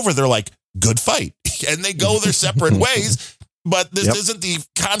fight was over, they're like, "Good fight." And they go their separate ways. But this isn't the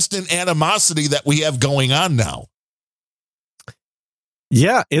constant animosity that we have going on now.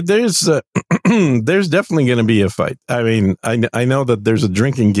 Yeah, there's definitely going to be a fight. I mean, I know that there's a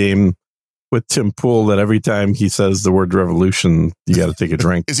drinking game with Tim Pool that every time he says the word revolution, you got to take a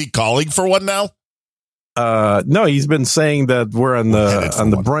drink. Is he calling for one now? No, he's been saying that we're on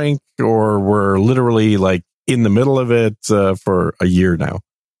the brink, or we're literally like in the middle of it for a year now,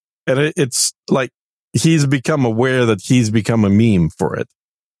 and it's like he's become aware that he's become a meme for it.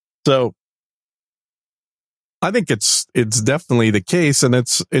 So I think it's definitely the case, and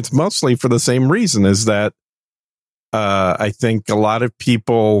it's mostly for the same reason, is that I think a lot of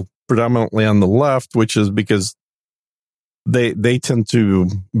people, predominantly on the left, which is because they tend to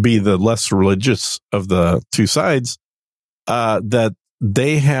be the less religious of the two sides, that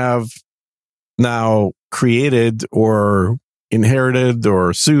they have now created or inherited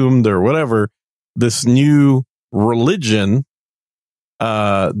or assumed or whatever this new religion,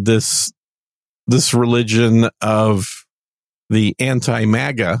 this religion of the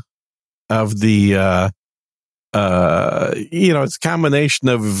anti-MAGA, of the it's a combination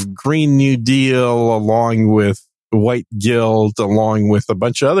of Green New Deal along with white guilt, along with a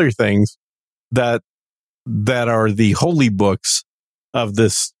bunch of other things that are the holy books of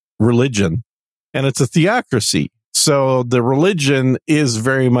this religion. And it's a theocracy. So the religion is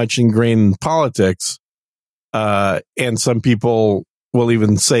very much ingrained in politics. And some people will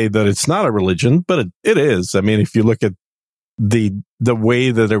even say that it's not a religion, but it is. I mean, if you look at the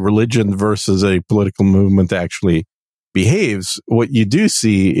way that a religion versus a political movement actually behaves, what you do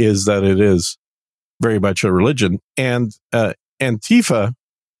see is that it is very much a religion. And Antifa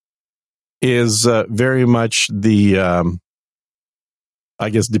is very much the, I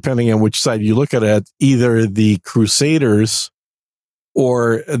guess, depending on which side you look at it, either the Crusaders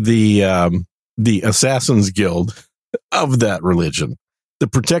or the Assassins Guild of that religion, the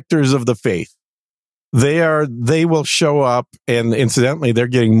protectors of the faith. They will show up, and incidentally, they're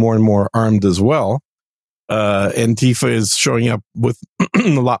getting more and more armed as well. Antifa is showing up with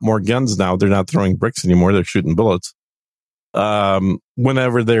a lot more guns now. They're not throwing bricks anymore. They're shooting bullets.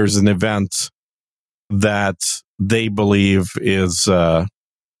 Whenever there's an event that they believe is, a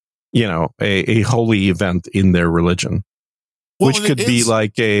holy event in their religion, which could be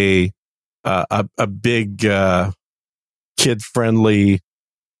like a big, kid-friendly,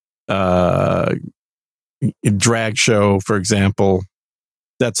 drag show, for example.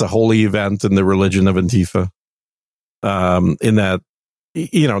 That's a holy event in the religion of Antifa. In that,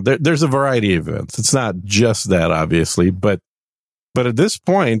 there's a variety of events. It's not just that, obviously, but at this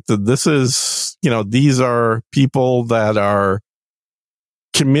point, this is, these are people that are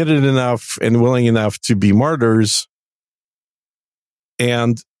committed enough and willing enough to be martyrs.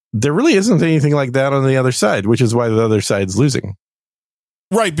 And there really isn't anything like that on the other side, which is why the other side's losing.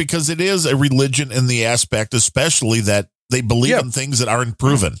 Right, because it is a religion in the aspect, especially that they believe in things that aren't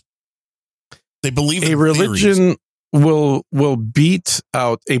proven. They believe in a religion will beat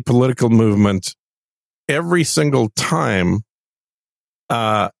out a political movement every single time,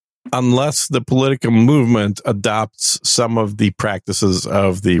 unless the political movement adopts some of the practices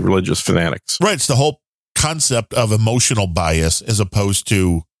of the religious fanatics. Right, it's the whole concept of emotional bias as opposed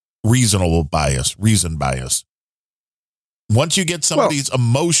to reason bias. Once you get somebody's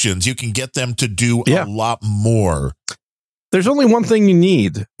emotions, you can get them to do a lot more. There's only one thing you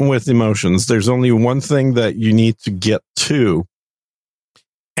need with emotions. There's only one thing that you need to get to.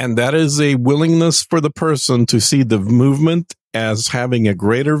 And that is a willingness for the person to see the movement as having a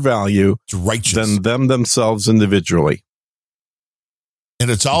greater value than them themselves individually.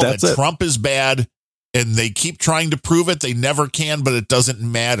 And it's all that Trump is bad, and they keep trying to prove it. They never can, but it doesn't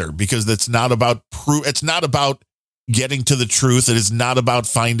matter because it's not about it's not about getting to the truth. It is not about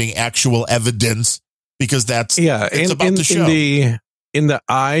finding actual evidence, because it's about the show. In the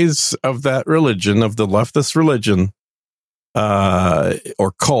eyes of that religion, of the leftist religion,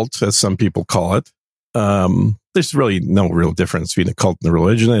 or cult, as some people call it, there's really no real difference between a cult and a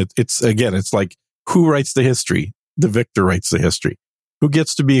religion. It's like, who writes the history? The victor writes the history. Who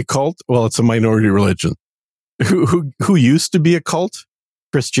gets to be a cult? Well, it's a minority religion. Who used to be a cult?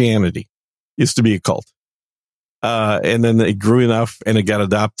 Christianity used to be a cult. And then it grew enough and it got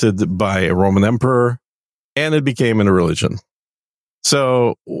adopted by a Roman emperor and it became a religion.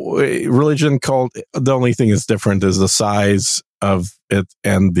 So religion, cult, the only thing that's different is the size of it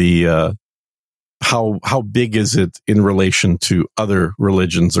and the, how big is it in relation to other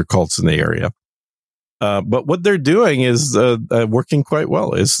religions or cults in the area. But what they're doing is working quite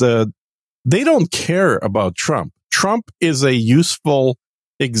well. They don't care about Trump. Trump is a useful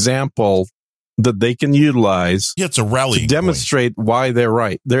example that they can utilize. It's a rallying to demonstrate why they're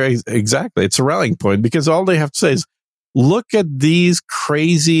right. Exactly. It's a rallying point because all they have to say is, look at these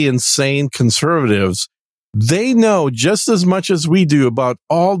crazy, insane conservatives. They know just as much as we do about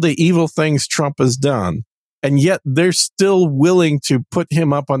all the evil things Trump has done. And yet they're still willing to put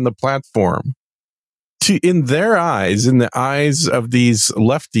him up on the platform. In their eyes, in the eyes of these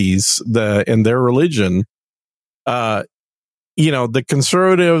lefties, in their religion, the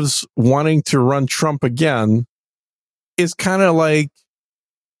conservatives wanting to run Trump again is kind of like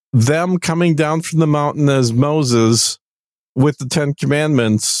them coming down from the mountain as Moses with the 10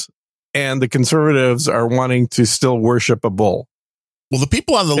 Commandments, and the conservatives are wanting to still worship a bull. Well, the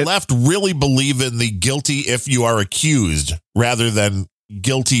people on the left really believe in the guilty if you are accused rather than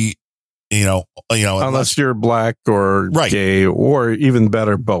guilty, unless you're black or gay, or even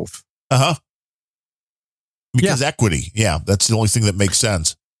better, both. Because equity. Yeah, that's the only thing that makes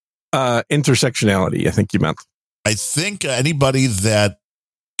sense. Intersectionality, I think you meant. I think anybody that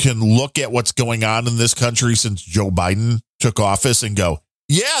can look at what's going on in this country since Joe Biden took office and go,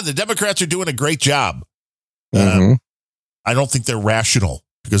 yeah, the Democrats are doing a great job. Mhm. I don't think they're rational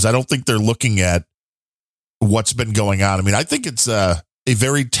because I don't think they're looking at what's been going on. I mean, I think it's a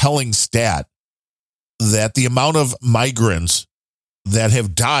very telling stat that the amount of migrants that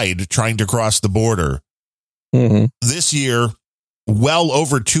have died trying to cross the border Mhm. this year, well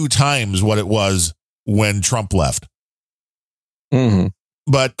over 2 times what it was when Trump left. Mhm.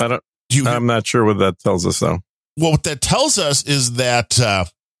 But I don't. do you, I'm not sure what that tells us, though. well, what that tells us is that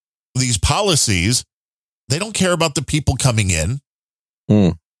these policies, they don't care about the people coming in.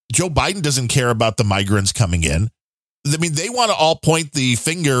 Mm. Joe Biden doesn't care about the migrants coming in. I mean, they want to all point the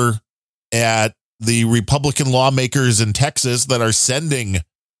finger at the Republican lawmakers in Texas that are sending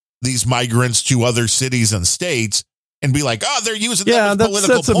these migrants to other cities and states and be like, oh, they're using Yeah, them as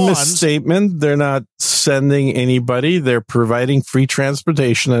political that's a pawns. misstatement. They're not sending anybody. They're providing free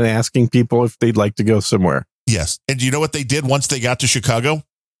transportation and asking people if they'd like to go somewhere. Yes. And do you know what they did once they got to Chicago?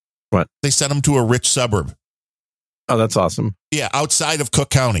 What? They sent them to a rich suburb. Oh, that's awesome. Yeah, outside of Cook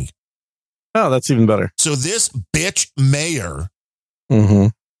County. Oh, that's even better. So this bitch mayor, Mm-hmm.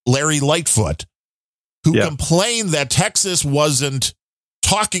 Larry Lightfoot, who Yeah. complained that Texas wasn't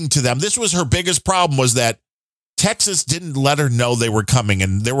talking to them. This was her biggest problem, was that Texas didn't let her know they were coming.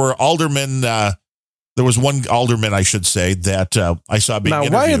 And there were aldermen, there was one alderman, I should say, that I saw being Now,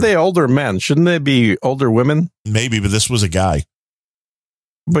 interviewed. why are they older men? Shouldn't they be older women? Maybe, but this was a guy.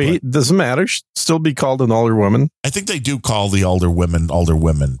 But it doesn't matter. Should still be called an older woman. I think they do call the older women,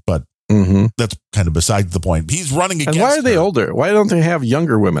 but Mm-hmm. that's kind of beside the point. He's running against And why are they her. older? Why don't they have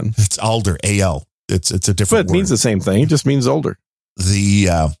younger women? It's alder, AL. It's a But different it means word. the same thing. It just means older.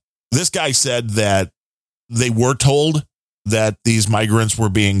 This guy said that they were told that these migrants were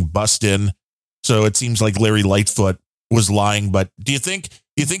being bussed in. So it seems like Larry Lightfoot was lying. But do you think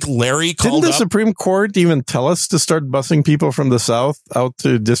Larry Didn't called the up? Supreme Court even tell us to start busing people from the South out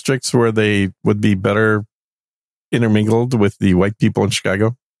to districts where they would be better intermingled with the white people in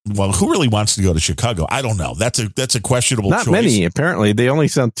Chicago? Well, who really wants to go to Chicago? I don't know. That's a questionable Not choice. many, apparently. They only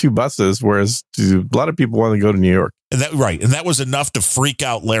sent 2 buses, whereas a lot of people want to go to New York. And that was enough to freak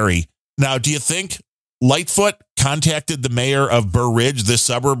out Larry. Now, do you think Lightfoot contacted the mayor of Burr Ridge, this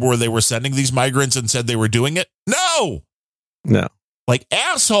suburb where they were sending these migrants, and said they were doing it? No. No. Like,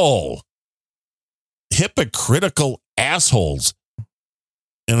 asshole. Hypocritical assholes.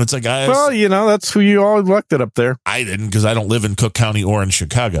 And it's like, Well, that's who you all elected up there. I didn't, because I don't live in Cook County or in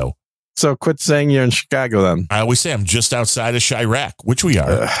Chicago. So quit saying you're in Chicago then. I always say I'm just outside of Chirac, which we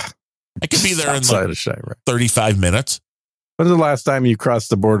are. I could be there in outside like of Chirac. 35 minutes. When's the last time you crossed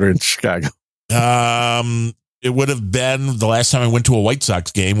the border in Chicago? It would have been the last time I went to a White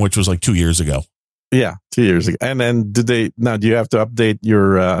Sox game, which was like 2 years ago. Yeah, 2 years ago. And then do you have to update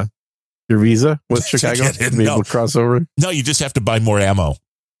your visa with Chicago get in? to be No. able to cross over? No, you just have to buy more ammo.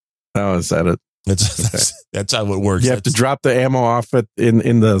 Oh, is that it? That's how it works. You have to drop the ammo off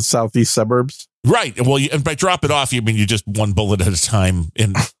in the southeast suburbs. Right. Well, and by drop it off, you mean you just one bullet at a time.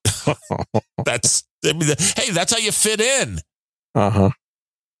 And hey, that's how you fit in. Uh-huh.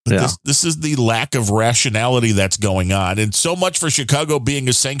 But Yeah. this is the lack of rationality that's going on. And so much for Chicago being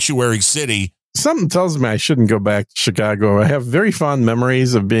a sanctuary city. Something tells me I shouldn't go back to Chicago. I have very fond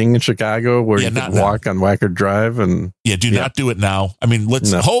memories of being in Chicago where Yeah, you not could now. walk on Wacker Drive. And Yeah, do not do it now. I mean,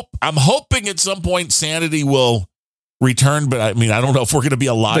 let's No. hope. I'm hoping at some point sanity will return, but I mean, I don't know if we're going to be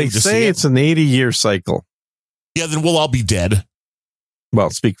alive they to see say it. it's an 80-year cycle. Yeah, then we'll all be dead Well,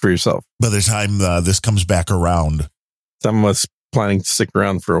 speak for yourself. by the time this comes back around. Some of us planning to stick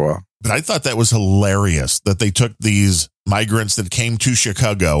around for a while. But I thought that was hilarious that they took these migrants that came to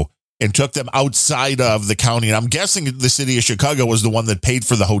Chicago and took them outside of the county. And I'm guessing the city of Chicago was the one that paid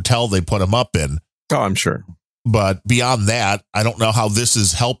for the hotel they put them up in. Oh, I'm sure. But beyond that, I don't know how this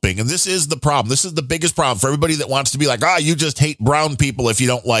is helping. And this is the problem. This is the biggest problem for everybody that wants to be like, you just hate brown people if you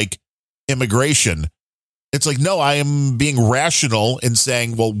don't like immigration. It's like, no, I am being rational in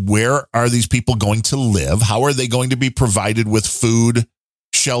saying, well, where are these people going to live? How are they going to be provided with food,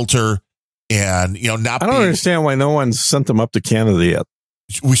 shelter, and, not I don't understand why no one's sent them up to Canada yet.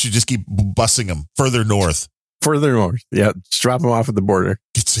 we should just keep busing them further north. Further north. Yeah, just drop them off at the border.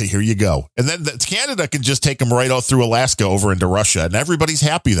 You'd say, here you go. And then Canada can just take them right out through Alaska over into Russia, and everybody's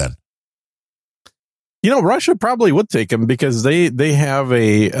happy then. Russia probably would take them because they have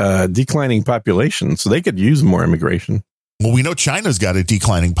a declining population, so they could use more immigration. Well, we know China's got a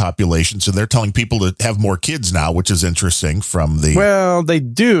declining population, so they're telling people to have more kids now, which is interesting from the... Well, they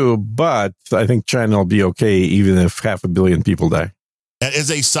do, but I think China will be okay even if 500 million people die. As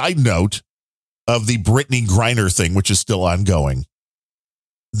a side note of the Brittany Griner thing, which is still ongoing,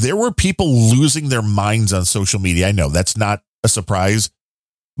 there were people losing their minds on social media. I know that's not a surprise,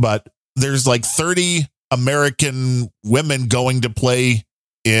 but there's like 30 American women going to play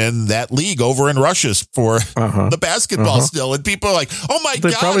in that league over in Russia for the basketball still. And people are like, oh my God.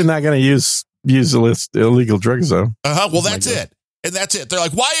 They're probably not going to use illegal drugs though. Well, that's it. And that's it. They're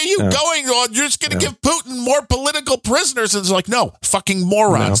like, why are you going on? You're just going to give Putin more political prisoners. And it's like, no, fucking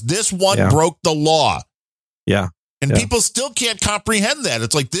morons. No. This one broke the law. Yeah. And people still can't comprehend that.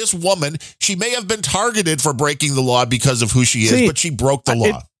 It's like this woman, she may have been targeted for breaking the law because of who she is, but she broke the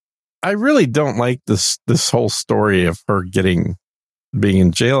law. I really don't like this whole story of her being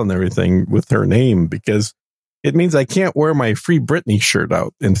in jail and everything with her name, because it means I can't wear my Free Britney shirt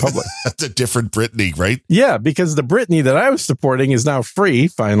out in public. That's a different Britney, right? Yeah, because the Britney that I was supporting is now free,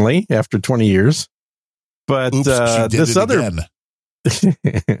 finally, after 20 years. But this other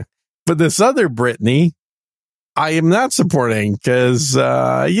Britney, I am not supporting because,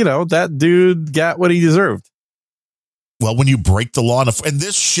 that dude got what he deserved. Well, when you break the law, and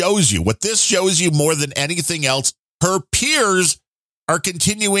this shows you more than anything else, her peers are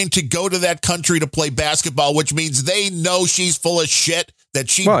continuing to go to that country to play basketball, which means they know she's full of shit, that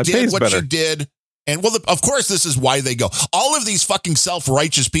she did what she did. And of course, this is why they go. All of these fucking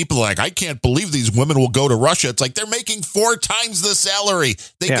self-righteous people are like, I can't believe these women will go to Russia. It's like they're making 4 times the salary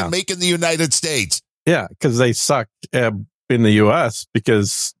they can make in the United States. Yeah, because they suck in the U.S.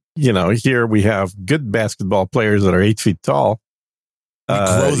 because, here we have good basketball players that are 8 feet tall.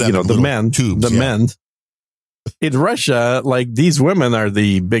 The men. In Russia, like, these women are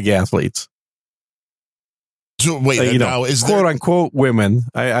the big athletes. So wait, now is quote unquote women?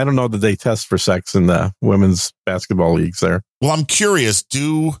 I don't know that they test for sex in the women's basketball leagues there. Well, I'm curious.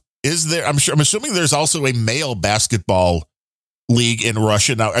 I'm assuming there's also a male basketball league in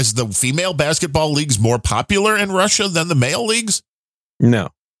Russia now. Is the female basketball leagues more popular in Russia than the male leagues? No.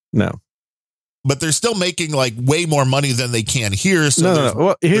 But they're still making like way more money than they can here. So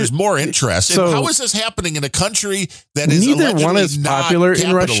Well, there's more interest. So, and how is this happening in a country that is neither one is popular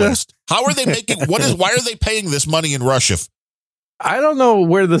in Russia? How are they making? Why are they paying this money in Russia? I don't know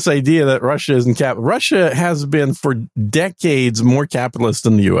where this idea that Russia isn't Russia has been for decades more capitalist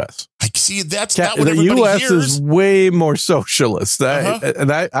than the U.S. I see. That's not what everybody the U.S. hears. is way more socialist.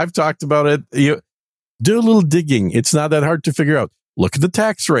 I've talked about it. Do a little digging. It's not that hard to figure out. Look at the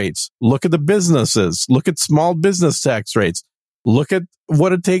tax rates. Look at the businesses. Look at small business tax rates. Look at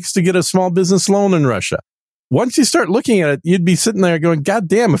what it takes to get a small business loan in Russia. Once you start looking at it, you'd be sitting there going, God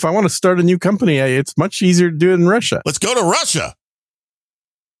damn, if I want to start a new company, it's much easier to do it in Russia. Let's go to Russia.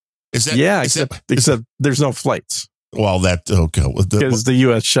 Except there's no flights. Well, because the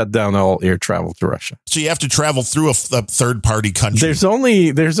U.S. shut down all air travel to Russia. So you have to travel through a third-party country. There's only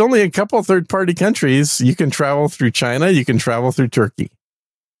a couple third-party countries. You can travel through China. You can travel through Turkey.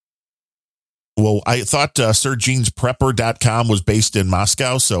 Well, I thought SirJeansPrepper.com was based in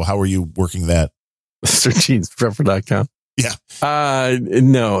Moscow. So how are you working that? SirJeansPrepper.com. Yeah.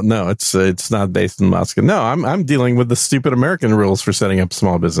 No, it's not based in Moscow. No, I'm dealing with the stupid American rules for setting up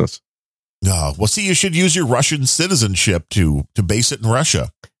small business. No. Well, see, you should use your Russian citizenship to base it in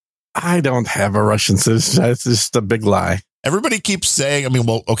Russia. I don't have a Russian citizenship. It's just a big lie. Everybody keeps saying,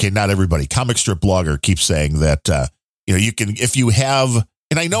 not everybody. Comic strip blogger keeps saying that, you can, if you have,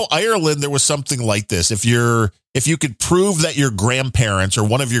 and I know Ireland, there was something like this. If you could prove that your grandparents or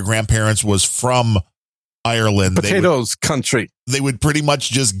one of your grandparents was from Ireland, country, they would pretty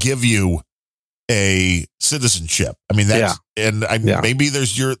much just give you a citizenship. I mean, maybe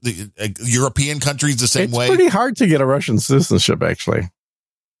there's European countries the same way. It's pretty hard to get a Russian citizenship, actually.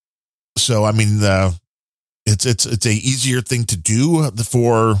 So, I mean, it's a easier thing to do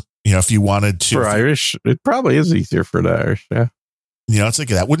for, if you wanted to. For Irish, it probably is easier for the Irish, yeah. It's like,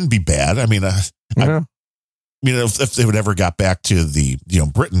 that wouldn't be bad. I mean, if they would ever got back to the,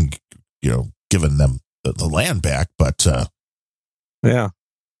 Britain, giving them the land back, but yeah.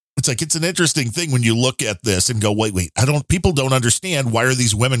 It's like, it's an interesting thing when you look at this and go, wait, people don't understand. Why are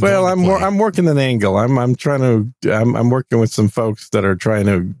these women? Well, I'm working an angle. I'm working with some folks that are trying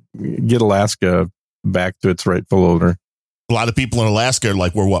to get Alaska back to its rightful owner. A lot of people in Alaska are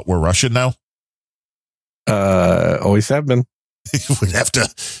like, we're Russian now. Always have been. They would have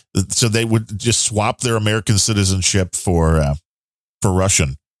to, so they would just swap their American citizenship for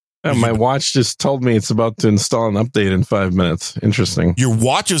Russian. My watch just told me it's about to install an update in 5 minutes. Interesting. Your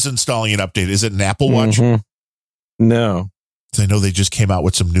watch is installing an update. Is it an Apple Watch? Mm-hmm. No. I know they just came out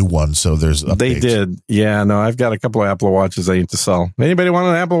with some new ones, so there's updates. They did. Yeah, no, I've got a couple of Apple Watches I need to sell. Anybody want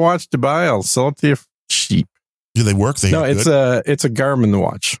an Apple Watch to buy? I'll sell it to you cheap. Do they work? No, it's a Garmin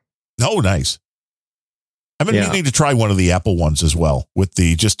watch. Oh, nice. I've been meaning to try one of the Apple ones as well with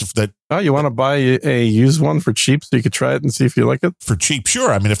the Oh, you want to buy a used one for cheap so you could try it and see if you like it? For cheap,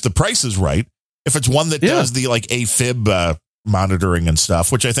 sure. I mean, if the price is right, If it's one that does the like AFib monitoring and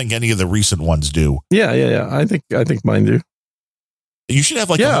stuff, which I think any of the recent ones do. Yeah. I think mine do. You should have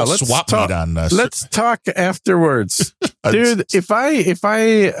like a whole swap meet on. Let's talk afterwards, dude. If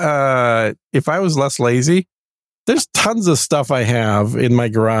I was less lazy, there's tons of stuff I have in my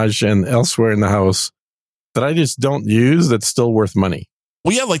garage and elsewhere in the house that I just don't use. That's still worth money.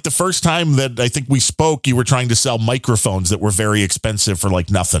 Well, yeah, like the first time that I think we spoke, you were trying to sell microphones that were very expensive for like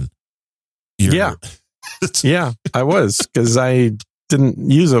nothing. Yeah, I was, because I didn't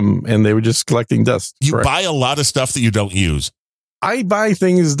use them and they were just collecting dust. You buy a lot of stuff that you don't use. I buy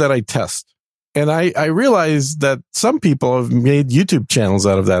things that I test. And I realize that some people have made YouTube channels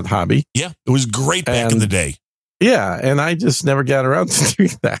out of that hobby. Yeah, it was great back in the day. Yeah, and I just never got around to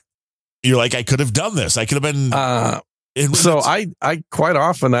doing that. You're like, I could have done this. I could have been... So I quite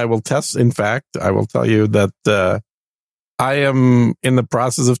often I will test. In fact, I will tell you that I am in the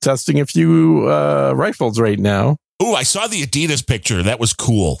process of testing a few rifles right now. Oh, I saw the Adidas picture. That was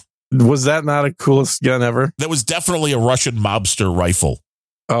cool. Was that not a coolest gun ever? That was definitely a Russian mobster rifle.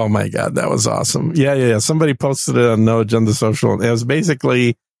 Oh my God, that was awesome. Yeah. Somebody posted it on No Agenda Social. It was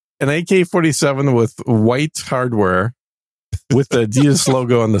basically an AK-47 with white hardware with the Adidas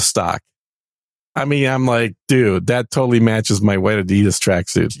logo on the stock. I mean, I'm like, dude, that totally matches my white Adidas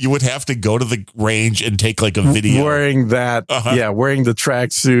tracksuit. You would have to go to the range and take like a video. Wearing that, wearing the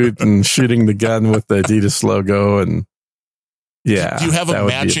tracksuit and shooting the gun with the Adidas logo. And yeah. Do you have a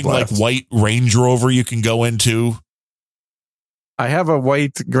matching like white Range Rover you can go into? I have a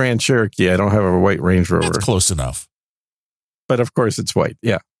white Grand Cherokee. I don't have a white Range Rover. That's close enough. But of course it's white.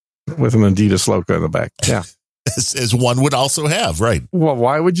 Yeah. With an Adidas logo in the back. Yeah. As one would also have, right? Well,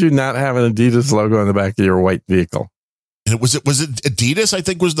 why would you not have an Adidas logo on the back of your white vehicle? And was it Adidas? I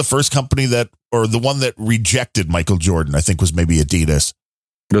think was the first company or the one that rejected Michael Jordan. I think was maybe Adidas.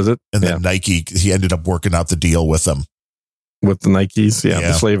 Was it? And then Nike. He ended up working out the deal with them. With the Nikes,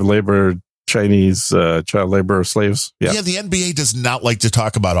 the slave labor, Chinese child labor slaves. Yeah, the NBA does not like to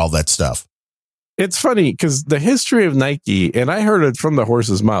talk about all that stuff. It's funny because the history of Nike, and I heard it from the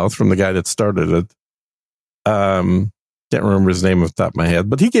horse's mouth from the guy that started it. Can't remember his name off the top of my head,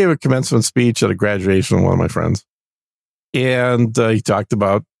 but he gave a commencement speech at a graduation of one of my friends. And he talked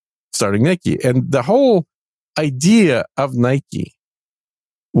about starting Nike. And the whole idea of Nike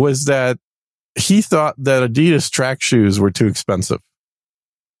was that he thought that Adidas track shoes were too expensive.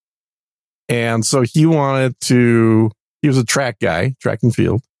 And so he was a track guy, track and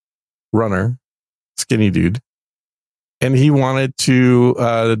field runner, skinny dude. And he wanted to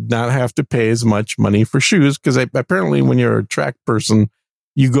not have to pay as much money for shoes because apparently when you're a track person,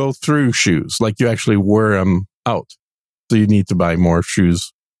 you go through shoes, like you actually wear them out. So you need to buy more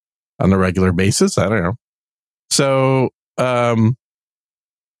shoes on a regular basis. I don't know. So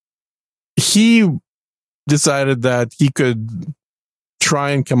he decided that he could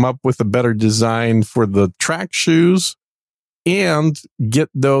try and come up with a better design for the track shoes and get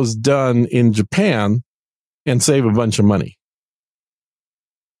those done in Japan and save a bunch of money,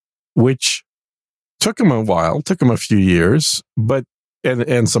 which took him a while, took him a few years, but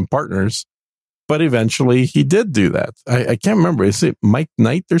and some partners, but eventually he did do that. I can't remember. Is it Mike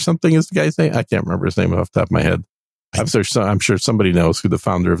Knight or something is the guy's name? I can't remember his name off the top of my head. I'm sure somebody knows who the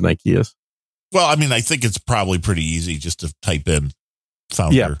founder of Nike is. Well, I mean, I think it's probably pretty easy just to type in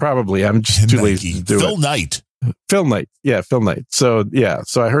founder. Yeah, probably. I'm just too lazy to do Phil Knight. Phil Knight. Yeah, Phil Knight. So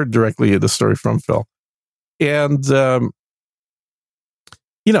I heard directly the story from Phil. And,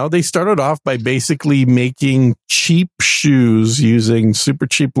 they started off by basically making cheap shoes using super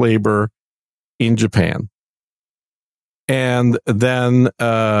cheap labor in Japan. And then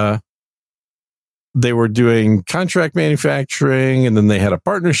they were doing contract manufacturing, and then they had a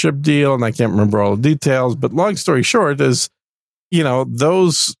partnership deal, and I can't remember all the details. But long story short is,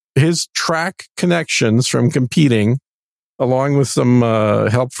 his track connections from competing, along with some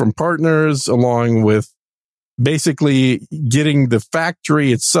help from partners, along with basically getting the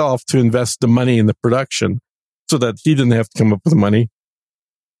factory itself to invest the money in the production so that he didn't have to come up with the money.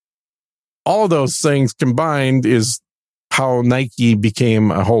 All of those things combined is how Nike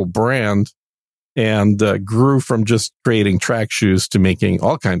became a whole brand and grew from just creating track shoes to making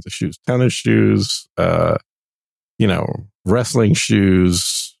all kinds of shoes, tennis shoes, wrestling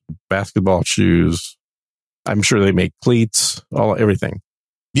shoes, basketball shoes. I'm sure they make cleats, everything.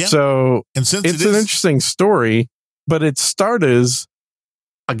 Yeah. So and since it's an interesting story, but it started as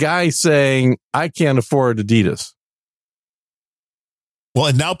a guy saying, I can't afford Adidas. Well,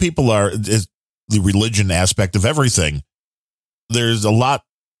 and now people is the religion aspect of everything. There's a lot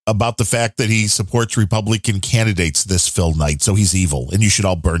about the fact that he supports Republican candidates, this Phil Knight. So he's evil and you should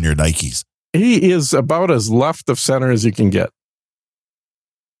all burn your Nikes. he is about as left of center as you can get.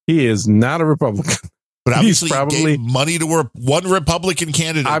 He is not a Republican. But obviously, he gave money to one Republican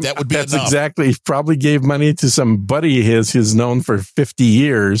candidate. That would be that's enough. Exactly. He probably gave money to some buddy of his who's known for 50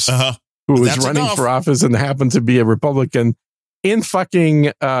 years who was running for office and happened to be a Republican in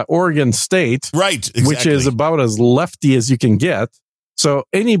fucking Oregon State. Right. Exactly. Which is about as lefty as you can get. So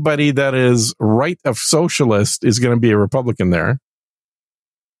anybody that is right of socialist is going to be a Republican there.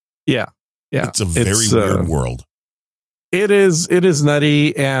 Yeah. Yeah. It's a very weird world. It is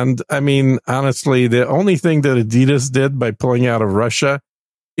nutty. And I mean, honestly, the only thing that Adidas did by pulling out of Russia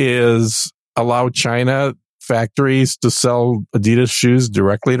is allow China factories to sell Adidas shoes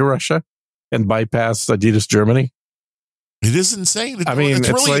directly to Russia and bypass Adidas Germany. It is insane. I mean,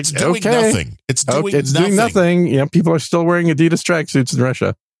 it's doing nothing. It's doing nothing. You know, people are still wearing Adidas tracksuits in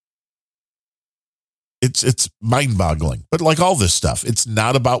Russia. It's mind-boggling. But like all this stuff, it's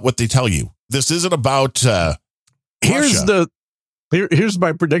not about what they tell you. This isn't about Here's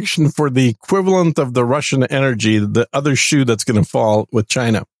my prediction for the equivalent of the Russian energy, the other shoe that's going to fall with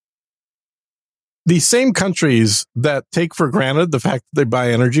China. These same countries that take for granted the fact that they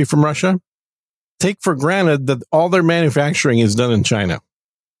buy energy from Russia take for granted that all their manufacturing is done in China.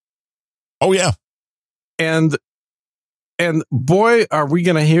 Oh, yeah. And boy, are we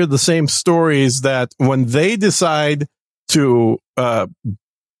going to hear the same stories that when they decide to,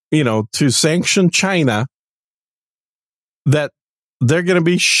 to sanction China, that they're going to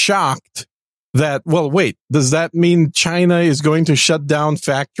be shocked that, well, wait, does that mean China is going to shut down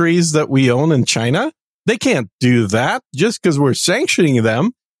factories that we own in China? They can't do that just because we're sanctioning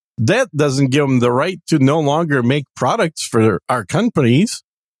them. That doesn't give them the right to no longer make products for our companies.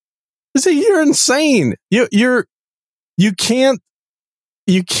 You're insane. You can't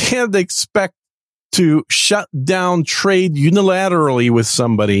expect to shut down trade unilaterally with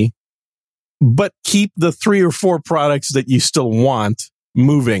somebody, but keep the 3 or 4 products that you still want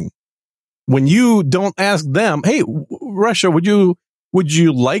moving. When you don't ask them, hey, Russia, would you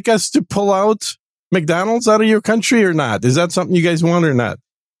like us to pull out McDonald's out of your country or not? Is that something you guys want or not?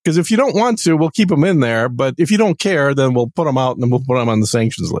 Because if you don't want to, we'll keep them in there. But if you don't care, then we'll put them out and then we'll put them on the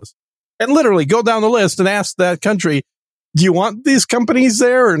sanctions list. And literally go down the list and ask that country, do you want these companies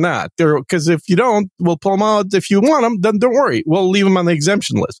there or not? Because if you don't, we'll pull them out. If you want them, then don't worry. We'll leave them on the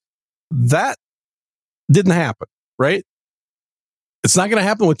exemption list. That didn't happen, right? It's not going to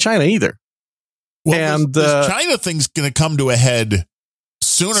happen with China either. Well, and this China thing's going to come to a head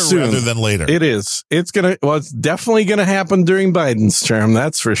sooner rather than later. It is. It's definitely going to happen during Biden's term.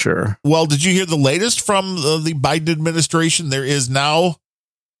 That's for sure. Well, did you hear the latest from the Biden administration? There is now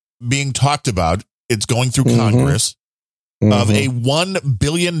being talked about. It's going through Congress of a $1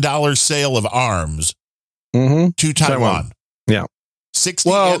 billion sale of arms to Taiwan. Yeah.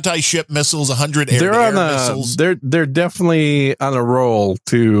 60 anti-ship missiles, 100 air-to-air missiles. They're definitely on a roll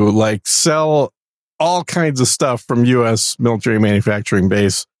to sell all kinds of stuff from U.S. military manufacturing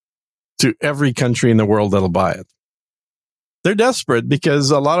base to every country in the world that'll buy it. They're desperate because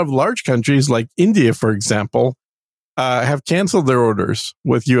a lot of large countries like India, for example, have canceled their orders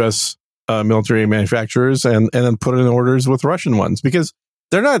with U.S. Military manufacturers and then put in orders with Russian ones because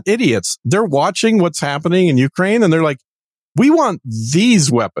they're not idiots. They're watching what's happening in Ukraine and they're like, we want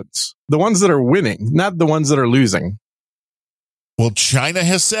these weapons, the ones that are winning, not the ones that are losing. Well, China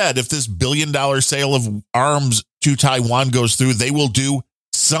has said if this $1 billion sale of arms to Taiwan goes through, they will do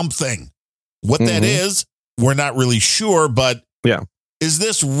something. What that is, we're not really sure, but is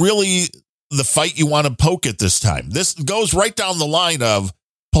this really the fight you want to poke at this time? This goes right down the line of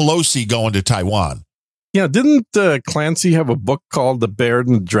Pelosi going to Taiwan. Yeah, didn't Clancy have a book called The Bear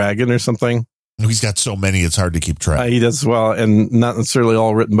and the Dragon or something? He's got so many, it's hard to keep track. He does well, and not necessarily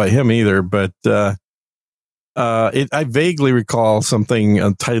all written by him either, but I vaguely recall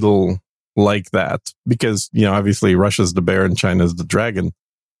a title like that because, obviously Russia's the bear and China's the dragon.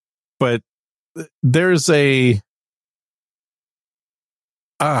 But there's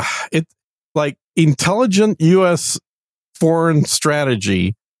intelligent U.S. foreign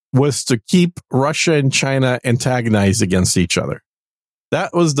strategy was to keep Russia and China antagonized against each other.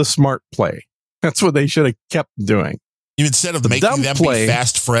 That was the smart play. That's what they should have kept doing. Instead of making them be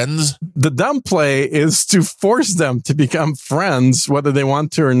fast friends? The dumb play is to force them to become friends, whether they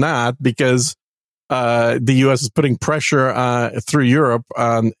want to or not, because the U.S. is putting pressure through Europe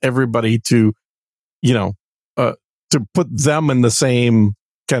on everybody to put them in the same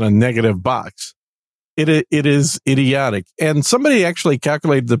kind of negative box. It is idiotic. And somebody actually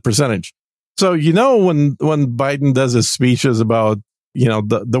calculated the percentage. So, when Biden does his speeches about,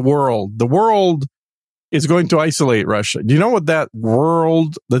 the world is going to isolate Russia. Do you know what that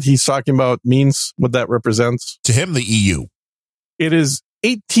world that he's talking about means, what that represents? To him, the EU. It is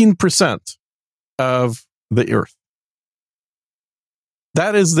 18% of the earth.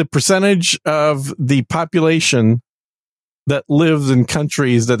 That is the percentage of the population that lives in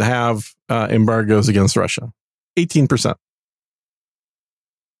countries that have embargoes against Russia. 18%.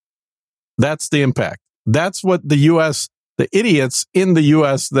 That's the impact. That's what the U.S., the idiots in the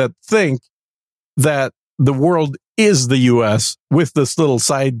U.S. that think that the world is the U.S. with this little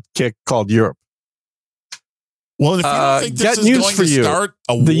sidekick called Europe. Well, if you don't think this is news going for to you. start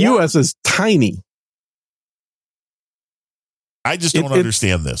a war, The U.S. is tiny. I just don't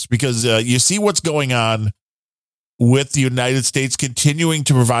understand this because you see what's going on with the United States continuing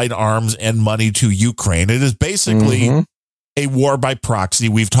to provide arms and money to Ukraine. It is basically a war by proxy.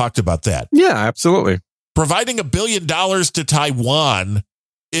 We've talked about that. Yeah, absolutely. Providing $1 billion to Taiwan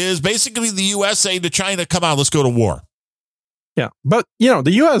is basically the U.S. saying to China, come on, let's go to war. Yeah. But,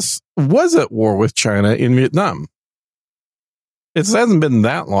 the U.S. was at war with China in Vietnam. It hasn't been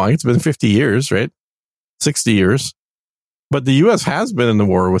that long. It's been 50 years, right? 60 years. But the U.S. has been in the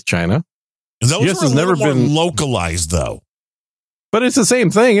war with China. Those US were has never more been localized, though. But it's the same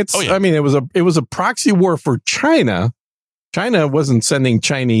thing. yeah. I mean, it was a proxy war for China. China wasn't sending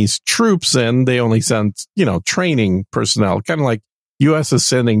Chinese troops in. They only sent, training personnel, kind of like U.S. is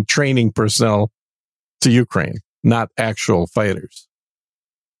sending training personnel to Ukraine, not actual fighters.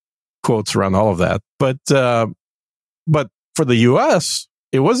 Quotes around all of that. But for the U.S.,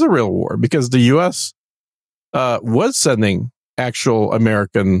 it was a real war because the U.S. Was sending actual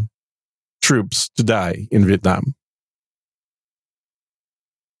American troops to die in Vietnam.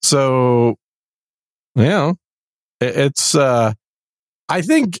 So, it's. I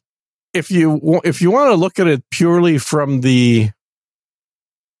think if you want to look at it purely from the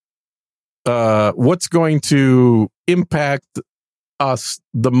what's going to impact us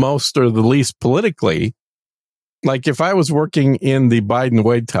the most or the least politically, like if I was working in the Biden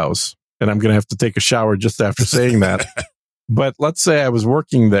White House, and I'm going to have to take a shower just after saying that. But let's say I was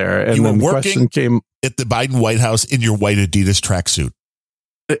working there, and then the question came at the Biden White House in your white Adidas tracksuit.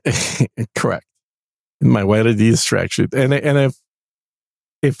 Correct, in my white Adidas tracksuit, and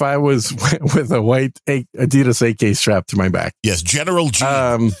if I was with a white Adidas AK strapped to my back, yes, General G,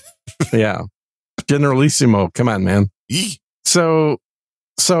 yeah, Generalissimo. Come on, man. So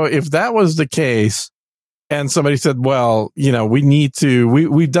if that was the case. And somebody said, well, we need to,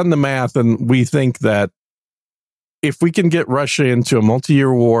 we've done the math and we think that if we can get Russia into a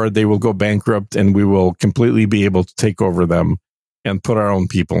multi-year war, they will go bankrupt and we will completely be able to take over them and put our own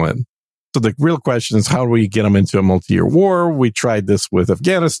people in. So the real question is, how do we get them into a multi-year war? We tried this with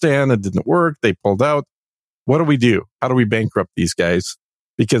Afghanistan. It didn't work. They pulled out. What do we do? How do we bankrupt these guys?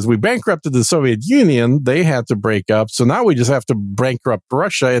 Because we bankrupted the Soviet Union, they had to break up. So now we just have to bankrupt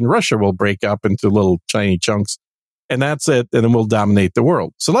Russia, and Russia will break up into little tiny chunks. And that's it. And then we'll dominate the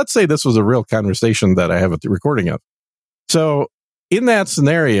world. So let's say this was a real conversation that I have a recording of. So in that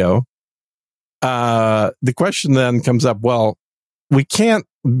scenario, the question then comes up, well, we can't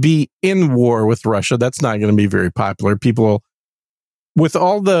be in war with Russia. That's not going to be very popular. People, with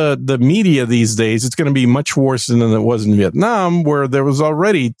all the media these days, it's going to be much worse than it was in Vietnam, where there was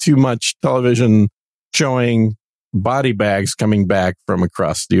already too much television showing body bags coming back from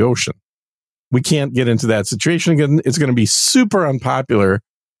across the ocean. We can't get into that situation again. It's going to be super unpopular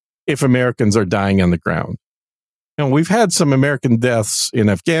if Americans are dying on the ground. We've had some American deaths in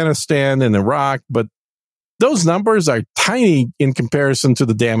Afghanistan and Iraq, but those numbers are tiny in comparison to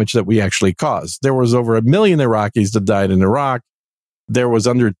the damage that we actually caused. There was over 1 million Iraqis that died in Iraq. There was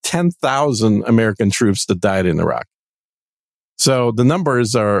under 10,000 American troops that died in Iraq. So the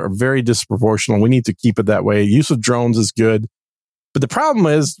numbers are very disproportional. We need to keep it that way. Use of drones is good. But the problem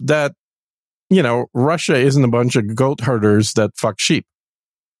is that, Russia isn't a bunch of goat herders that fuck sheep.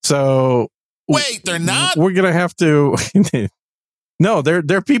 So wait, they're not? We're going to have to. No,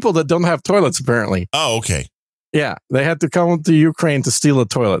 they're people that don't have toilets, apparently. Oh, okay. Yeah, they had to come to Ukraine to steal the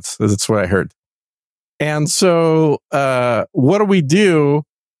toilets. That's what I heard. And so what do we do?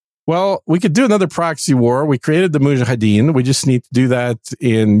 Well, we could do another proxy war. We created the Mujahideen. We just need to do that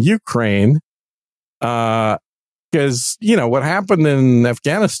in Ukraine. Because, what happened in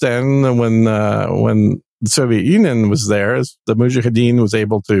Afghanistan when the Soviet Union was there is the Mujahideen was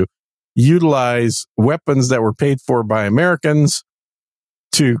able to utilize weapons that were paid for by Americans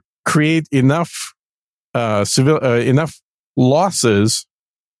to create enough enough losses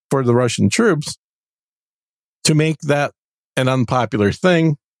for the Russian troops to make that an unpopular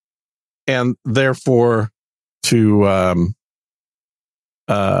thing, and therefore to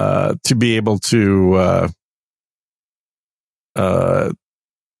to be able to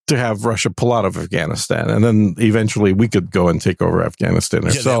have Russia pull out of Afghanistan, and then eventually we could go and take over Afghanistan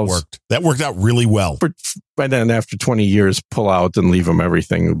ourselves. Yeah, that worked out really well. And then after 20 years, pull out and leave them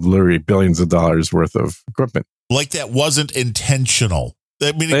everything, literally billions of dollars worth of equipment. Like that wasn't intentional.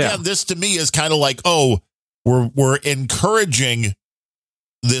 I mean, again, this to me is kind of like, oh, we're encouraging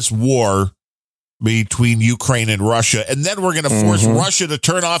this war between Ukraine and Russia, and then we're going to force Russia to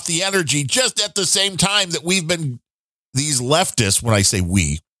turn off the energy just at the same time that these leftists, when I say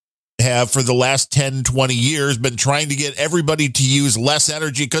we, have for the last 10, 20 years been trying to get everybody to use less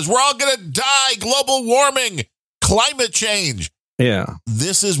energy because we're all going to die. Global warming, climate change. Yeah.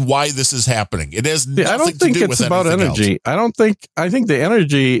 This is why this is happening. It has nothing I don't think to do it's with about energy. Else. I think the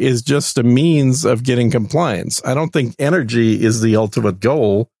energy is just a means of getting compliance. I don't think energy is the ultimate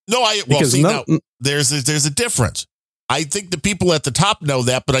goal. No, now, there's a difference. I think the people at the top know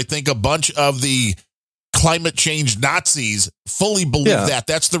that, but I think a bunch of the climate change Nazis fully believe that.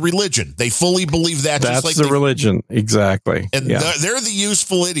 That's the religion. They fully believe that. That's just like the religion. Exactly. And they're the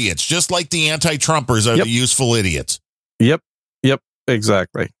useful idiots, just like the anti-Trumpers are the useful idiots. Yep.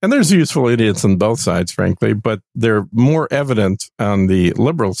 Exactly. And there's useful idiots on both sides, frankly, but they're more evident on the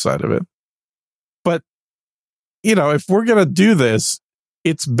liberal side of it. But, if we're going to do this,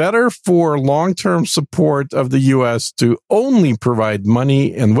 it's better for long-term support of the U.S. to only provide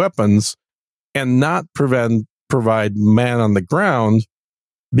money and weapons and not provide man on the ground,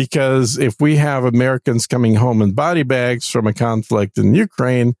 because if we have Americans coming home in body bags from a conflict in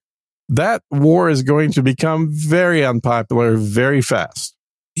Ukraine, that war is going to become very unpopular very fast.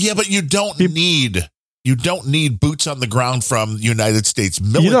 Yeah, but you don't need boots on the ground from the United States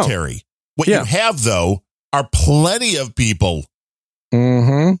military. What you have, though, are plenty of people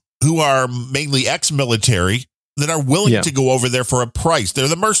who are mainly ex-military that are willing to go over there for a price. They're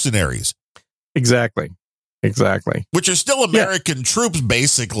the mercenaries. Exactly. Which are still American troops,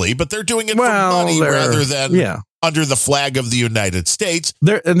 basically, but they're doing it for money rather than under the flag of the United States.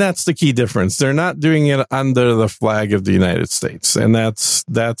 And that's the key difference. They're not doing it under the flag of the United States. And that's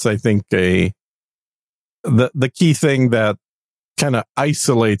I think, the key thing that kind of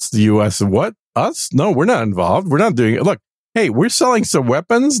isolates the U.S. What? Us? No, we're not involved. We're not doing it. Look, hey, we're selling some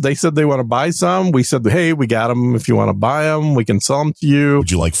weapons. They said they want to buy some. We said, hey, we got them. If you want to buy them, we can sell them to you.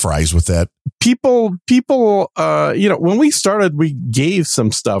 Would you like fries with that? People, when we started, we gave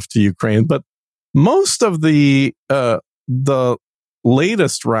some stuff to Ukraine, but most of the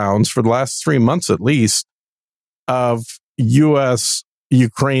latest rounds for the last 3 months, at least, of U.S.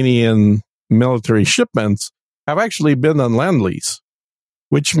 Ukrainian military shipments have actually been on land lease,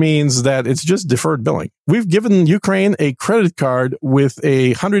 which means that it's just deferred billing. We've given Ukraine a credit card with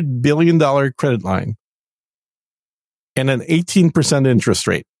a $100 billion credit line and an 18% interest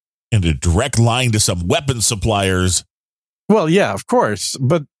rate. And a direct line to some weapons suppliers. Well, yeah, of course.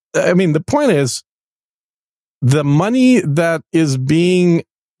 But, I mean, the point is, the money that is being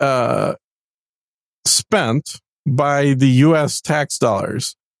spent by the U.S. tax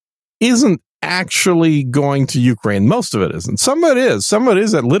dollars isn't actually going to Ukraine. Most of it isn't. Some of it is. Some of it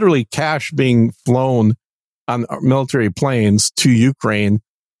is that literally cash being flown on military planes to Ukraine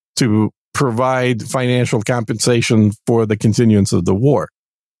to provide financial compensation for the continuance of the war.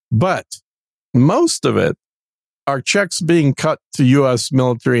 But most of it are checks being cut to U.S.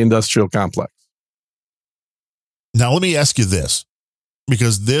 military industrial complex. Now, let me ask you this,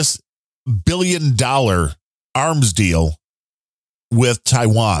 because this $1 billion arms deal with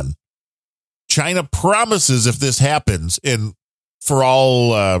Taiwan, China promises if this happens, and for all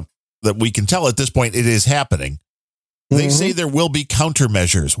that we can tell at this point, it is happening. They say there will be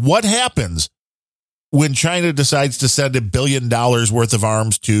countermeasures. What happens when China decides to send $1 billion worth of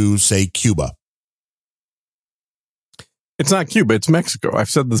arms to, say, Cuba? It's not Cuba, it's Mexico. I've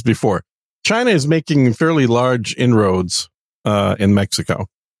said this before. China is making fairly large inroads in Mexico.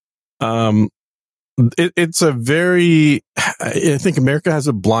 It's a very, I think America has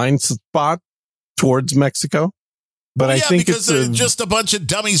a blind spot towards Mexico, but I think because they're just a bunch of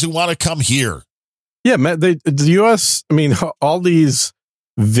dummies who want to come here. Yeah, the U.S., I mean, all these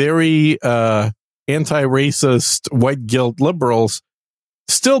very anti-racist white guilt liberals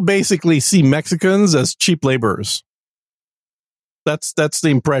still basically see Mexicans as cheap laborers. That's the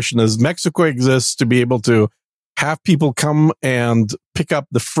impression, is Mexico exists to be able to have people come and pick up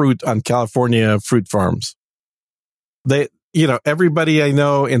the fruit on California fruit farms. Everybody I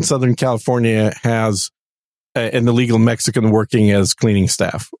know in Southern California has an illegal Mexican working as cleaning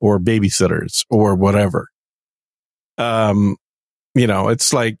staff or babysitters or whatever.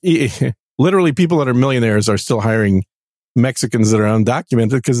 It's like literally people that are millionaires are still hiring Mexicans that are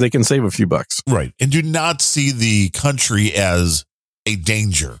undocumented because they can save a few bucks. Right. And do not see the country as a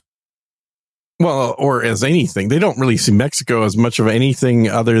danger. Well, or as anything. They don't really see Mexico as much of anything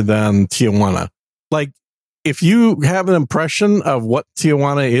other than Tijuana. Like, if you have an impression of what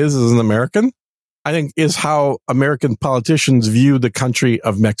Tijuana is as an American, I think is how American politicians view the country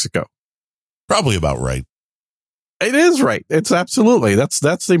of Mexico. Probably about right. It is right. It's absolutely. That's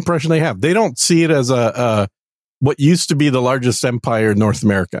the impression they have. They don't see it as a what used to be the largest empire in North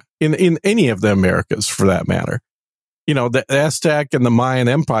America, in any of the Americas for that matter. You know, the Aztec and the Mayan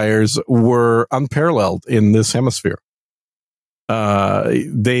empires were unparalleled in this hemisphere.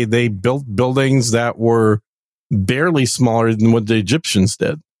 They built buildings that were barely smaller than what the Egyptians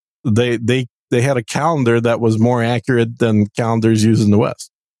did. They had a calendar that was more accurate than calendars used in the West.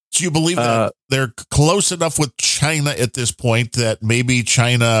 So you believe that they're close enough with China at this point that maybe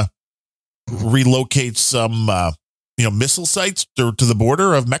China relocates some, missile sites to the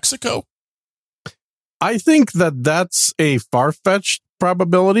border of Mexico? I think that that's a far-fetched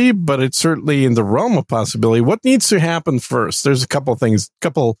probability, but it's certainly in the realm of possibility. What needs to happen first? There's a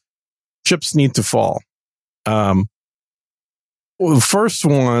couple chips need to fall. Well, the first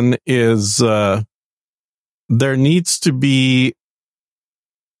one is there needs to be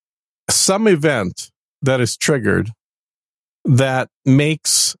some event that is triggered that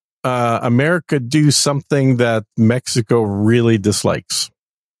makes America do something that Mexico really dislikes.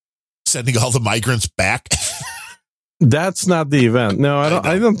 Sending all the migrants back. That's not the event. No,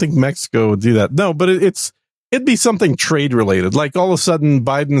 I don't think Mexico would do that. No, but it'd be something trade related. Like all of a sudden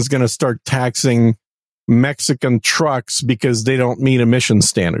Biden's going to start taxing Mexican trucks because they don't meet emission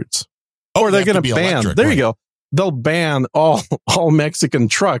standards. Or they're going to ban. Electric, there right. You go. They'll ban all Mexican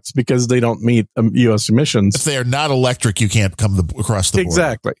trucks because they don't meet U.S. emissions. If they are not electric, you can't come across the border.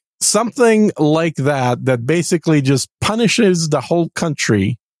 Exactly. Something like that basically just punishes the whole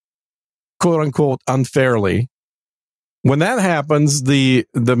country, quote unquote, unfairly. When that happens, the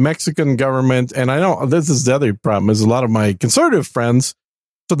Mexican government, and I know this is the other problem, is a lot of my conservative friends.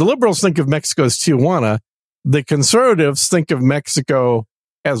 So the liberals think of Mexico as Tijuana. The conservatives think of Mexico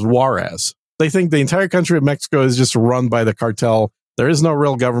as Juarez. They think the entire country of Mexico is just run by the cartel. There is no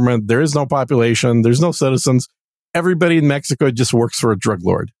real government. There is no population. There's no citizens. Everybody in Mexico just works for a drug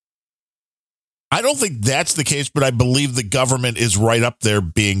lord. I don't think that's the case, but I believe the government is right up there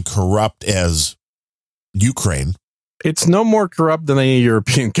being corrupt as Ukraine. It's no more corrupt than any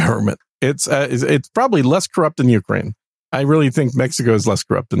European government. It's probably less corrupt than Ukraine. I really think Mexico is less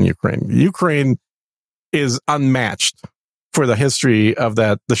corrupt than Ukraine. Ukraine is unmatched for the history of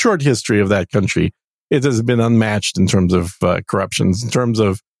the short history of that country. It has been unmatched in terms of corruptions, in terms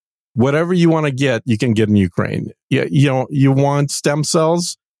of whatever you want to get, you can get in Ukraine. You want stem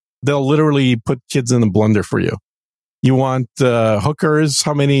cells, they'll literally put kids in the blender for you. You want hookers,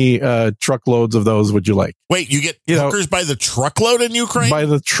 how many truckloads of those would you like? Wait, you get hookers by the truckload in Ukraine? By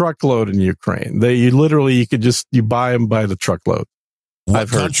the truckload in Ukraine. You buy them by the truckload. What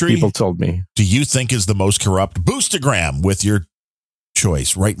I've heard country people told me. Do you think is the most corrupt? Boostagram with your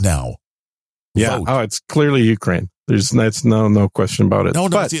choice right now. Yeah. Vote. Oh, it's clearly Ukraine. That's no question about it. No,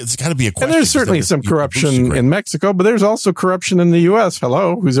 it's got to be a question. And there's certainly some corruption in Mexico, but there's also corruption in the U.S.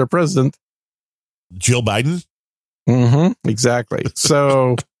 Hello, who's our president? Jill Biden? Mm-hmm. Exactly.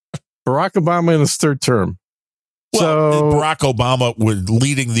 So Barack Obama in his third term. Well, Barack Obama was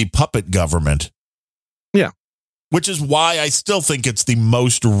leading the puppet government. Yeah. Which is why I still think it's the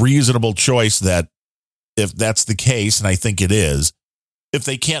most reasonable choice that if that's the case, and I think it is, if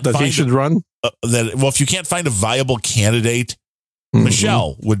they can't that find he should run, if you can't find a viable candidate,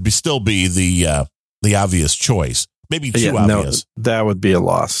 Michelle would still be the obvious choice. Maybe too obvious. No, that would be a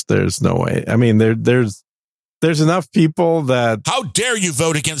loss. There's no way. I mean, there's enough people that. How dare you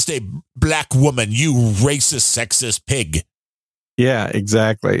vote against a black woman, you racist, sexist pig? Yeah,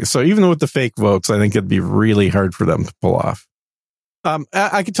 exactly. So even with the fake votes, I think it'd be really hard for them to pull off.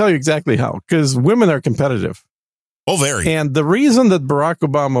 I can tell you exactly how, because women are competitive. Oh, very. And the reason that Barack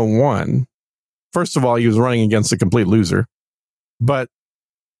Obama won, first of all, he was running against a complete loser. But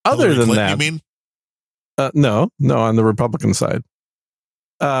other Hillary than Clinton, that, you mean? No, on the Republican side.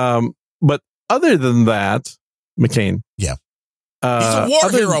 But other than that, McCain. Yeah. He's a war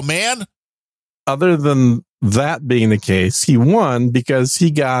hero, man. Other than that being the case, he won because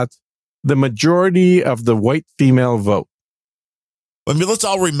he got the majority of the white female vote. I mean, let's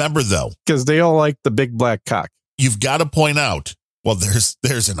all remember, though. Because they all like the big black cock. You've got to point out, well, there's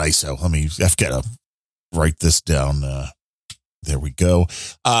an ISO. I've got to write this down. There we go.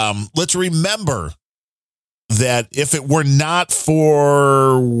 Let's remember that if it were not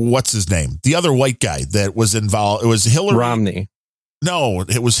for what's his name, the other white guy that was involved, it was Hillary Romney. No,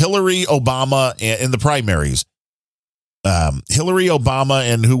 it was Hillary, Obama in the primaries. Hillary, Obama,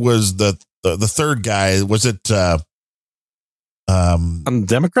 and who was the third guy? Was it on the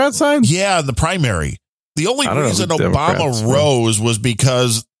Democrat side? Yeah, in the primary. The only reason Obama rose was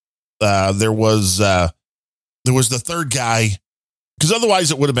because there was the third guy, because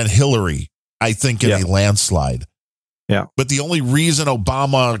otherwise it would have been Hillary, I think, in a landslide. Yeah. But the only reason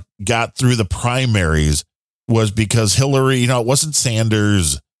Obama got through the primaries was because Hillary, it wasn't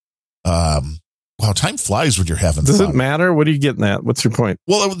Sanders. Wow, time flies when you're having fun. Does it matter? What are you getting at? What's your point?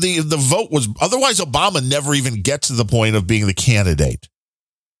 Well, the vote was, otherwise Obama never even gets to the point of being the candidate.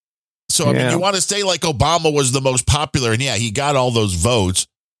 So, I mean, you want to say like Obama was the most popular, and he got all those votes.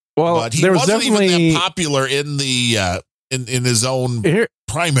 Well, but he wasn't even that popular in the in his own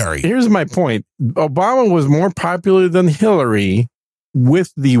primary. Here's my point. Obama was more popular than Hillary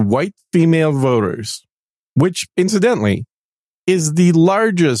with the white female voters, which incidentally is the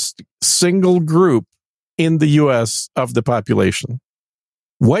largest single group in the U.S. of the population.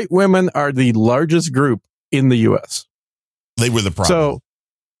 White women are the largest group in the U.S. They were the problem.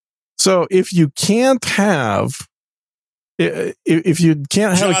 So if you can't have a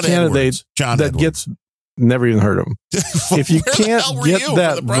candidate that gets, never even heard of him. If you can't get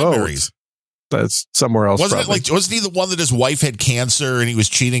that vote, that's somewhere else. Wasn't he the one that his wife had cancer and he was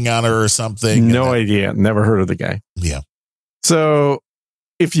cheating on her or something? No idea. Never heard of the guy. Yeah. So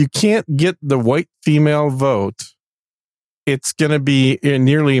if you can't get the white female vote, it's going to be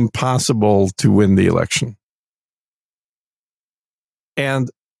nearly impossible to win the election. And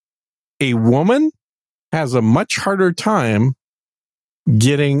a woman has a much harder time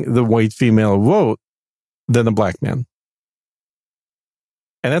getting the white female vote than a black man.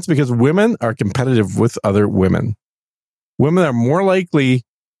 And that's because women are competitive with other women. Women are more likely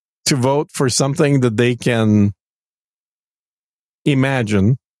to vote for something that they can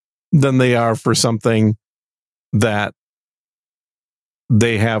imagine than they are for something that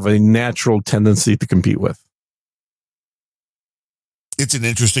they have a natural tendency to compete with. It's an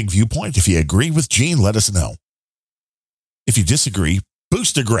interesting viewpoint. If you agree with Gene, let us know. If you disagree,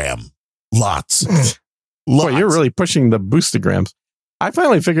 Boostergram. Lots. Boy, you're really pushing the Boostergrams. I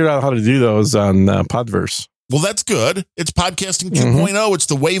finally figured out how to do those on Podverse. Well, that's good. It's podcasting 2.0. It's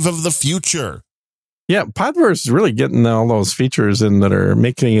the wave of the future. Yeah, Podverse is really getting all those features in that are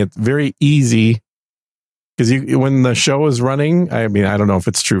making it very easy. Because when the show is running, I mean, I don't know if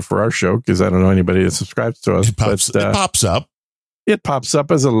it's true for our show because I don't know anybody that subscribes to us. It pops up. It pops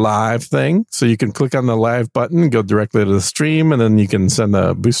up as a live thing. So you can click on the live button, go directly to the stream, and then you can send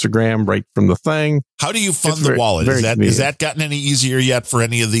a Boostergram right from the thing. How do you fund the wallet? Is that gotten any easier yet for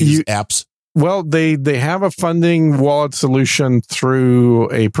any of these apps? Well, they have a funding wallet solution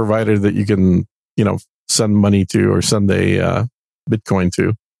through a provider that you can, send money to or send a Bitcoin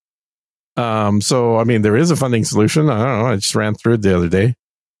to. So, I mean, there is a funding solution. I don't know. I just ran through it the other day.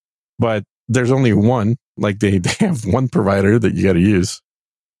 But there's only one. Like they have one provider that you got to use.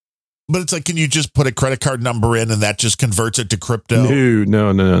 But it's like, can you just put a credit card number in and that just converts it to crypto?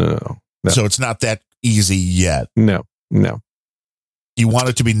 No. So it's not that easy yet. No. You want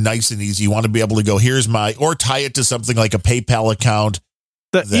it to be nice and easy. You want to be able to go, or tie it to something like a PayPal account.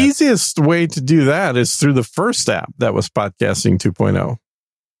 The easiest way to do that is through the first app that was Podcasting 2.0.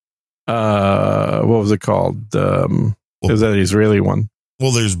 What was it called? Is that an Israeli one?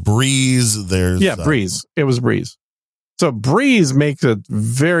 Well, there's Breeze. Breeze. It was Breeze. So Breeze makes it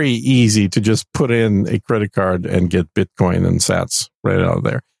very easy to just put in a credit card and get Bitcoin and Sats right out of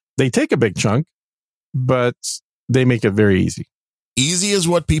there. They take a big chunk, but they make it very easy. Easy is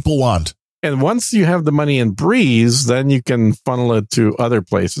what people want. And once you have the money in Breeze, then you can funnel it to other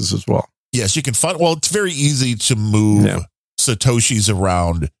places as well. Yes, you can well, it's very easy to move Satoshis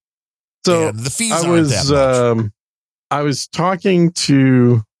around. So and the fees aren't that much. I was talking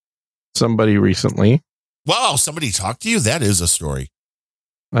to somebody recently. Wow, somebody talked to you? That is a story.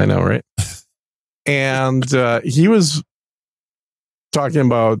 I know, right? And he was talking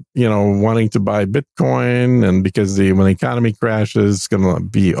about, wanting to buy Bitcoin, and because when the economy crashes, it's going to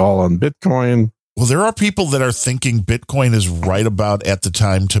be all on Bitcoin. Well, there are people that are thinking Bitcoin is right about at the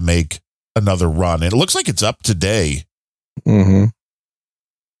time to make another run. And it looks like it's up today. Mm-hmm.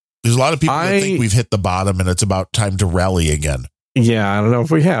 There's a lot of people that think we've hit the bottom and it's about time to rally again. Yeah, I don't know if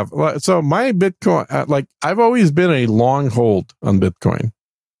we have. So my Bitcoin, I've always been a long hold on Bitcoin.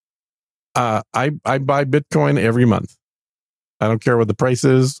 I buy Bitcoin every month. I don't care what the price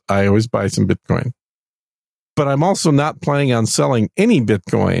is. I always buy some Bitcoin. But I'm also not planning on selling any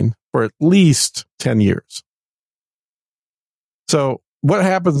Bitcoin for at least 10 years. So what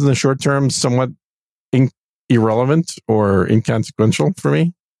happens in the short term is somewhat irrelevant or inconsequential for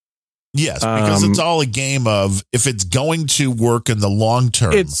me. Yes, because it's all a game of if it's going to work in the long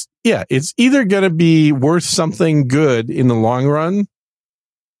term. It's either going to be worth something good in the long run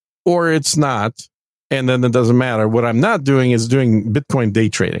or it's not. And then it doesn't matter. What I'm not doing is doing Bitcoin day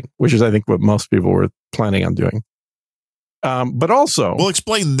trading, which is, I think, what most people were planning on doing. But also, we'll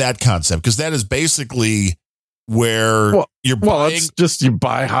explain that concept because that is basically where you're buying. Well, it's just you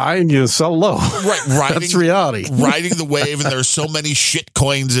buy high and you sell low. Right. That's reality. Riding the wave. And there's so many shit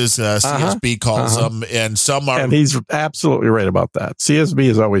coins, as CSB calls them. And some are. And he's absolutely right about that. CSB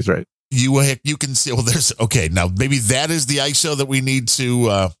is always right. You can see, well, there's, okay, now maybe that is the ISO that we need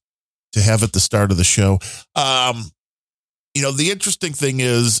to have at the start of the show. The interesting thing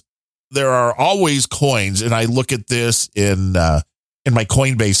is there are always coins, and I look at this in my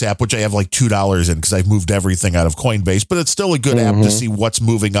Coinbase app, which I have like $2 in because I've moved everything out of Coinbase, but it's still a good app to see what's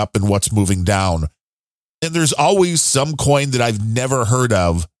moving up and what's moving down. And there's always some coin that I've never heard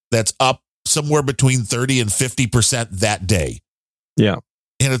of that's up somewhere between 30 and 50% that day. Yeah.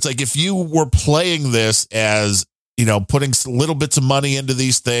 And it's like, if you were playing this as, putting little bits of money into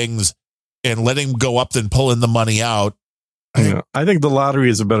these things and letting them go up, then pulling the money out. I think the lottery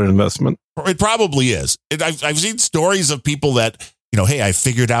is a better investment. It probably is. And I've seen stories of people that, hey, I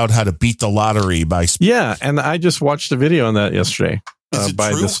figured out how to beat the lottery by. Yeah. And I just watched a video on that yesterday. Is it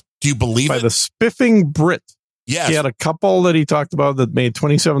true? Do you believe by it? the Spiffing Brit. Yes. He had a couple that he talked about that made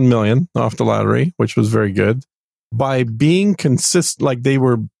 27 million off the lottery, which was very good. By being consistent, like they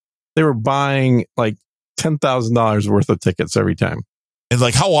were buying like $10,000 worth of tickets every time. And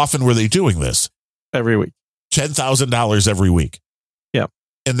like, how often were they doing this? Every week. $10,000 every week. Yeah.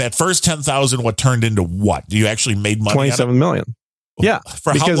 And that first 10,000, what turned into what? You actually made money? 27 million. Yeah.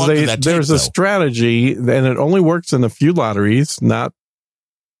 For how long did that take, there's a strategy, and it only works in a few lotteries, not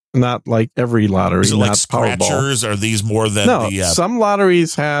like every lottery. Is it not like scratchers? Powerball. Are these more than some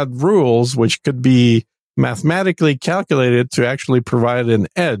lotteries had rules which could be mathematically calculated to actually provide an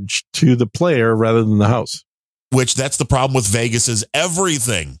edge to the player rather than the house. Which that's the problem with Vegas is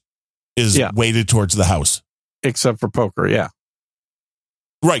everything is weighted towards the house. Except for poker, yeah.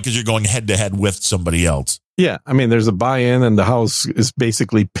 Right, because you're going head to head with somebody else. Yeah, I mean, there's a buy-in and the house is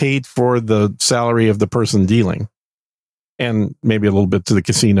basically paid for the salary of the person dealing. And maybe a little bit to the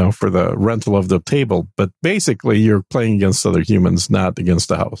casino for the rental of the table. But basically, you're playing against other humans, not against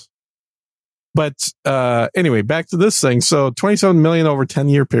the house. But anyway, back to this thing. So 27 million over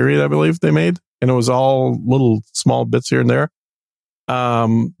 10-year period, I believe they made. And it was all little small bits here and there.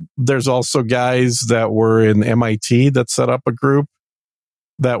 There's also guys that were in MIT that set up a group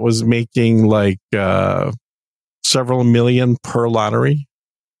that was making like several million per lottery.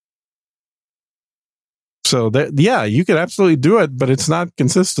 So you could absolutely do it, but it's not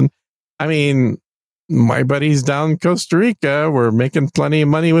consistent. I mean, my buddies down in Costa Rica were making plenty of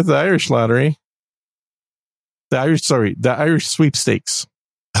money with the Irish lottery. The Irish sweepstakes.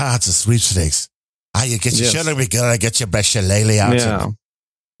 It's a sweepstakes. You get your shilling, we gotta get your best shillelagh out.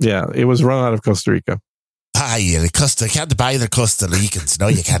 Yeah, it was run out of Costa Rica. You can't buy the Costa Ricans. No,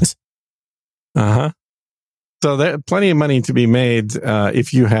 you can't. So there's plenty of money to be made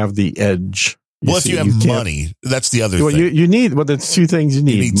if you have the edge. If you have money, that's the other thing. You need, there's two things you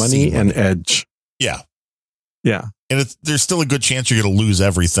need money and edge. Yeah. Yeah. And there's still a good chance you're going to lose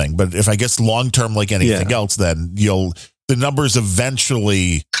everything. But if I guess long-term, like anything else, then the numbers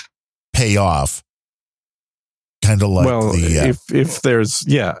eventually pay off. Kind of like if there's,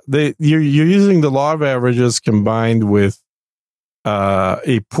 you're using the law of averages combined with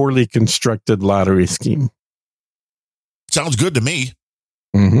a poorly constructed lottery scheme. Sounds good to me.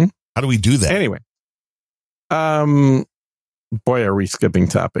 Mm-hmm. How do we do that? Anyway, boy, are we skipping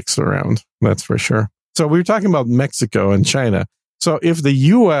topics around. That's for sure. So we were talking about Mexico and China. So if the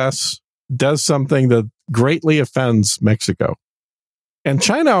U.S. does something that greatly offends Mexico, and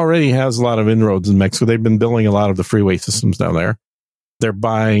China already has a lot of inroads in Mexico. They've been building a lot of the freeway systems down there. They're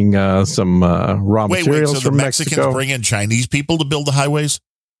buying some raw materials so from the Mexicans Mexico. Bring in Chinese people to build the highways?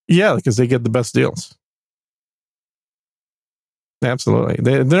 Yeah, because they get the best deals. Absolutely.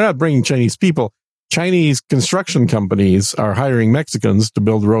 They're not bringing Chinese people. Chinese construction companies are hiring Mexicans to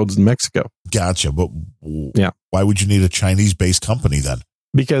build roads in Mexico. Gotcha. But why would you need a Chinese-based company then?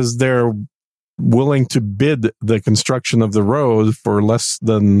 Because they're willing to bid the construction of the road for less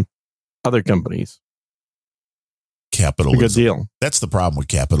than other companies. Capitalism. A good deal. That's the problem with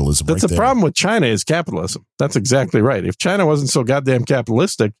capitalism. That's the problem with China is capitalism. That's exactly right. If China wasn't so goddamn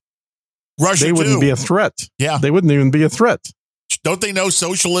capitalistic, Russia they wouldn't be a threat. Yeah. They wouldn't even be a threat. Don't they know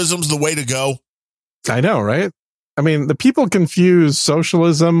socialism's the way to go? I know, right? I mean, the people confuse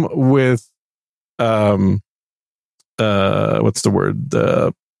socialism with, what's the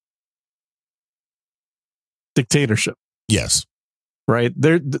word? Dictatorship. Yes. Right.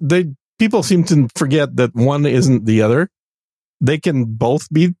 People seem to forget that one isn't the other. They can both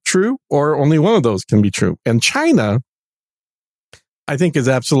be true, or only one of those can be true. And China, I think, is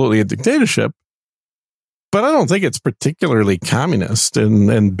absolutely a dictatorship, but I don't think it's particularly communist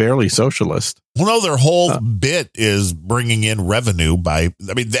and barely socialist. Well, no, their whole bit is bringing in revenue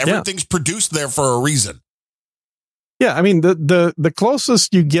everything's produced there for a reason. Yeah, I mean, the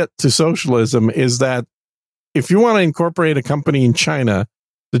closest you get to socialism is that if you want to incorporate a company in China,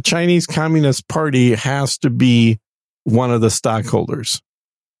 the Chinese Communist Party has to be one of the stockholders.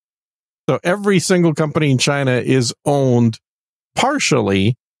 So every single company in China is owned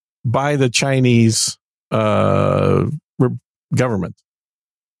partially by the Chinese government,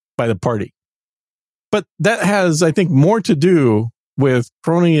 by the party. But that has, I think, more to do with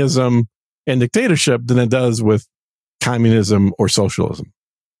cronyism and dictatorship than it does with communism or socialism.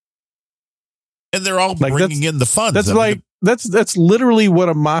 And they're all bringing in the funds. That's literally what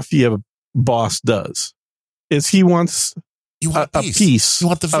a mafia boss does. Is he wants a piece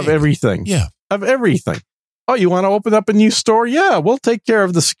of everything. Yeah. Of everything. Oh, you want to open up a new store? Yeah, we'll take care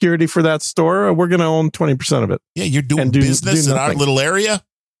of the security for that store. We're going to own 20% of it. Yeah, you're doing business in our little area?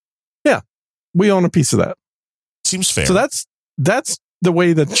 Yeah, we own a piece of that. Seems fair. So that's the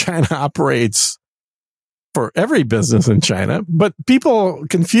way that China operates for every business in China. But people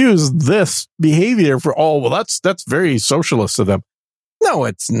confuse this behavior for, that's very socialist of them. No,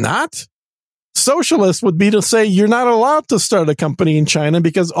 it's not. Socialist would be to say you're not allowed to start a company in China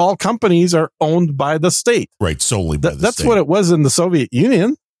because all companies are owned by the state. Right, solely by the state. That's what it was in the Soviet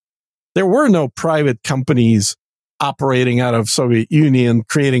Union. There were no private companies operating out of Soviet Union,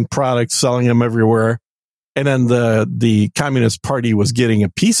 creating products, selling them everywhere. And then the Communist Party was getting a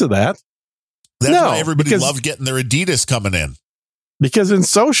piece of that. That's why everybody loved getting their Adidas coming in. Because in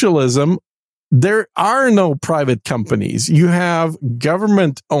socialism, there are no private companies. You have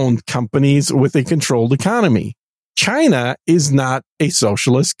government-owned companies with a controlled economy. China is not a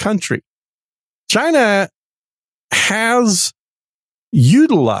socialist country. China has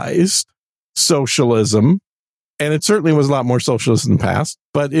utilized socialism, and it certainly was a lot more socialist in the past,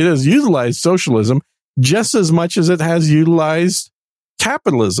 but it has utilized socialism just as much as it has utilized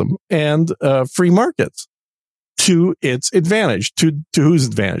capitalism and free markets to its advantage. To whose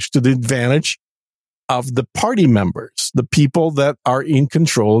advantage? To the advantage of the party members, the people that are in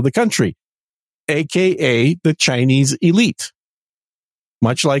control of the country, aka the Chinese elite.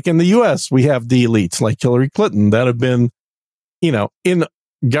 Much like in the U.S., we have the elites like Hillary Clinton that have been, in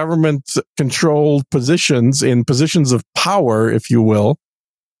government-controlled positions, in positions of power, if you will,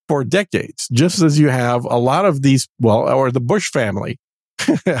 for decades. Just as you have a lot of these, or the Bush family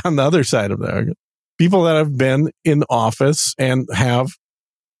on the other side of the people that have been in office and have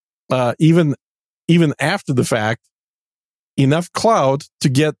even after the fact, enough clout to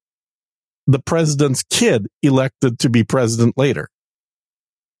get the president's kid elected to be president later.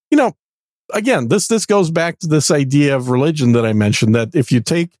 Again, this goes back to this idea of religion that I mentioned, that if you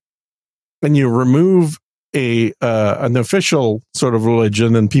take and you remove an official sort of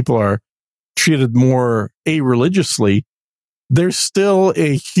religion and people are treated more a-religiously, there's still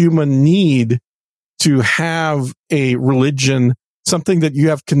a human need to have a religion, something that you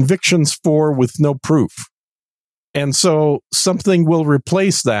have convictions for with no proof. And so something will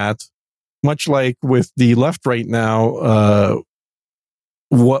replace that, much like with the left right now.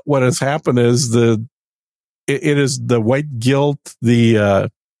 What has happened is it is the white guilt, the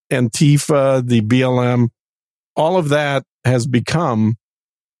Antifa, the BLM, all of that has become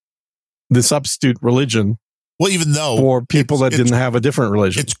the substitute religion. Well, even though for people that didn't have a different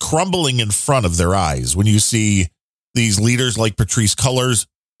religion, it's crumbling in front of their eyes when you see these leaders like Patrisse Cullors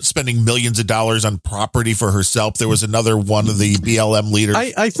spending millions of dollars on property for herself. There was another one of the BLM leaders.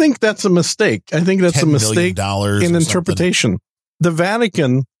 I think that's a mistake. I think that's a mistake in interpretation. The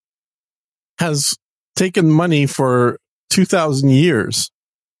Vatican has taken money for 2,000 years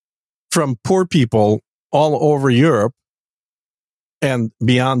from poor people all over Europe and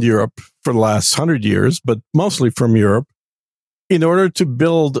beyond Europe for the last 100 years, but mostly from Europe, in order to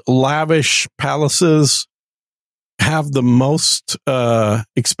build lavish palaces, have the most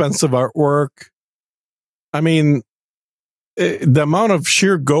expensive artwork. I mean, the amount of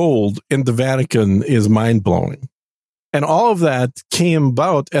sheer gold in the Vatican is mind-blowing. And all of that came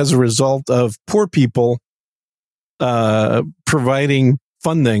about as a result of poor people providing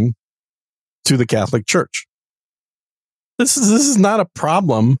funding to the Catholic Church. This is not a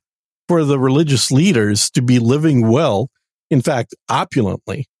problem for the religious leaders to be living well, in fact,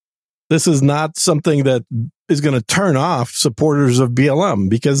 opulently. This is not something that is going to turn off supporters of BLM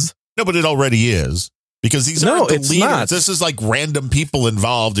because... No, but it already is. Because these aren't the leaders. Not. This is like random people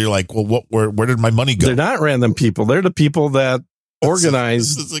involved. You're like, well, where did my money go? They're not random people. They're the people that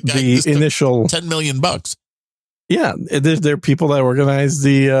organized the initial $10 million. Yeah, they're people that organized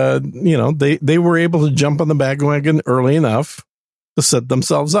the, they were able to jump on the bandwagon early enough to set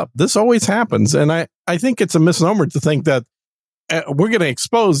themselves up. This always happens. And I think it's a misnomer to think that we're going to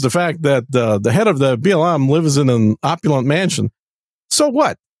expose the fact that the head of the BLM lives in an opulent mansion. So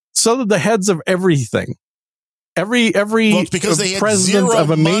what? So did the heads of everything. Every because they had president of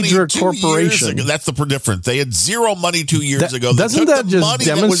a major corporation. That's the difference. They had zero money 2 years ago. Doesn't that just money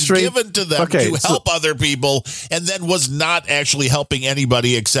demonstrate that was given to them to help other people, and then was not actually helping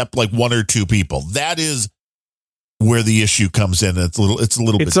anybody except like one or two people? That is where the issue comes in. It's a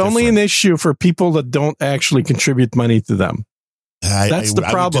little bit. It's only different. An issue for people that don't actually contribute money to them. That's the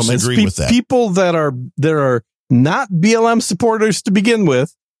problem. I disagree with that. People that are not BLM supporters to begin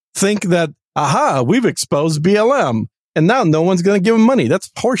with think that, we've exposed BLM, and now no one's going to give them money. That's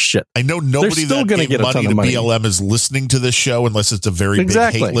horseshit. I know nobody that gave get money to BLM is listening to this show unless it's a very big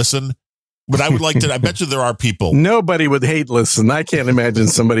hate listen. But I would like to. I bet you there are people. Nobody would hate listen. I can't imagine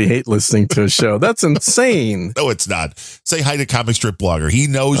somebody hate listening to a show. That's insane. No, it's not. Say hi to Comic Strip Blogger. He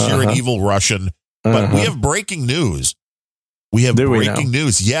knows you're an evil Russian. But we have breaking news. We have breaking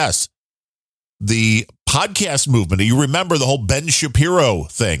news. Yes. The podcast movement. You remember the whole Ben Shapiro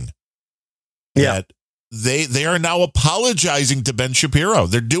thing? Yeah. They are now apologizing to Ben Shapiro.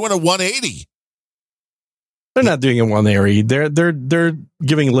 They're doing a 180. They're not doing a 180. They're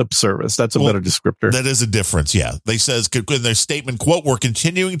giving lip service. That's a better descriptor. That is a difference. Yeah. They says in their statement, quote, "We're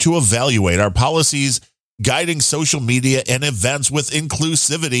continuing to evaluate our policies guiding social media and events with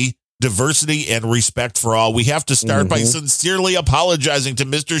inclusivity, diversity, and respect for all. We have to start by sincerely apologizing to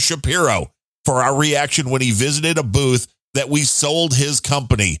Mr. Shapiro for our reaction when he visited a booth that we sold his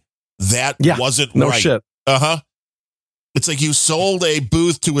company. That wasn't no right." Shit. It's like you sold a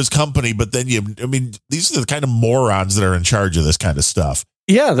booth to his company, but then these are the kind of morons that are in charge of this kind of stuff.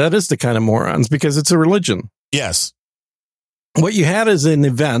 Yeah, that is the kind of morons because it's a religion. Yes. What you had is an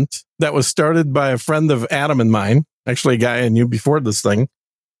event that was started by a friend of Adam and mine, actually a guy I knew before this thing.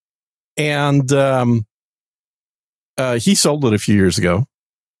 And he sold it a few years ago.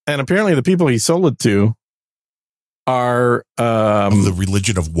 And apparently the people he sold it to are of the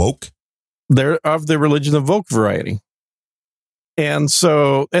religion of woke. They're of the religion of woke variety. And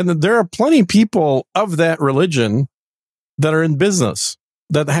so, and there are plenty of people of that religion that are in business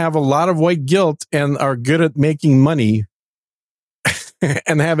that have a lot of white guilt and are good at making money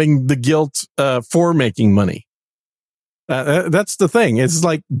and having the guilt for making money. That's the thing. It's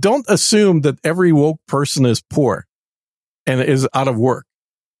like, don't assume that every woke person is poor and is out of work.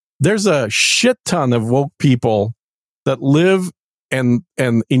 There's a shit ton of woke people that live and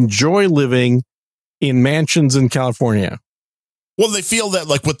enjoy living in mansions in California. Well, they feel that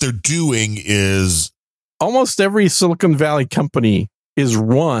like what they're doing is almost every Silicon Valley company is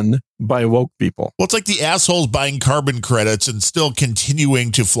run by woke people. Well, it's like the assholes buying carbon credits and still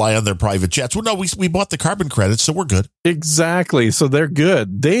continuing to fly on their private jets. Well, no, we bought the carbon credits, so we're good. Exactly. So they're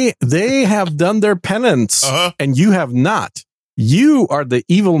good. They have done their penance and you have not. You are the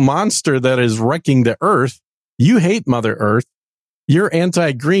evil monster that is wrecking the earth. You hate Mother Earth. You're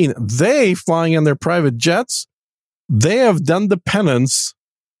anti-green. They, flying on their private jets, they have done the penance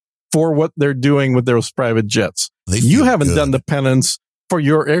for what they're doing with those private jets. You haven't done the penance for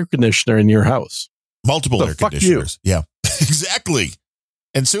your air conditioner in your house. Multiple air conditioners. Yeah, exactly.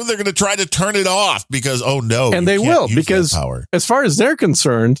 And soon they're going to try to turn it off because, oh no. And they will, because as far as they're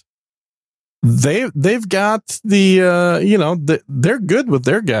concerned, they've got they're good with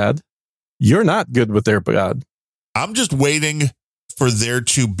their God. You're not good with their God. I'm just waiting for there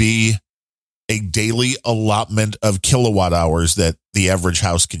to be a daily allotment of kilowatt hours that the average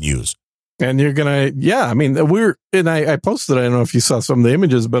house can use. And you're going to, I posted, I don't know if you saw some of the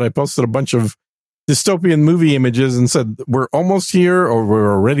images, but I posted a bunch of dystopian movie images and said, we're almost here or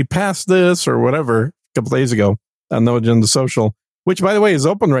we're already past this or whatever a couple days ago on No Agenda Social, which by the way is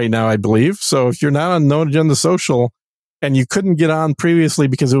open right now, I believe. So if you're not on No Agenda Social and you couldn't get on previously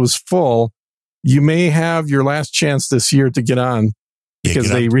because it was full, you may have your last chance this year to get on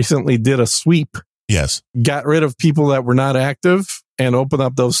because they recently did a sweep. Yes. Got rid of people that were not active and open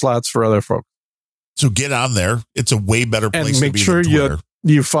up those slots for other folks. So get on there. It's a way better place and to be than Twitter. Make sure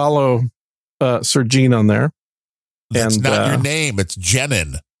you follow Sir Gene on there. That's not your name. It's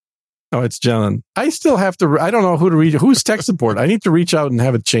Jenin. Oh, it's John. I still have to. I don't know who to reach. Who's tech support? I need to reach out and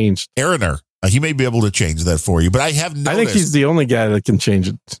have it changed. Aaroner. He may be able to change that for you, but I have noticed. I think he's the only guy that can change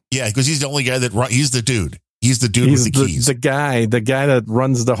it. Yeah, because he's the only guy he's the dude. He's the dude with the keys. The guy that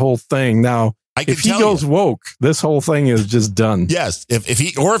runs the whole thing. Now, if he goes woke, this whole thing is just done. Yes, if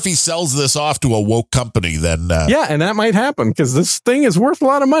he sells this off to a woke company, then yeah, and that might happen because this thing is worth a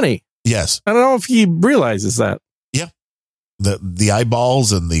lot of money. Yes, I don't know if he realizes that. Yeah, the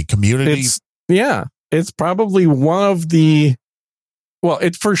eyeballs and the community. It's probably one of the. Well,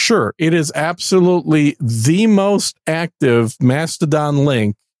 it for sure. It is absolutely the most active Mastodon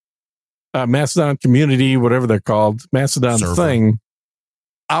link, Mastodon community, whatever they're called, Mastodon server thing,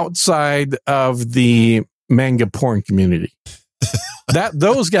 outside of the manga porn community.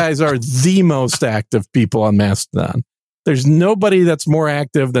 Those guys are the most active people on Mastodon. There's nobody that's more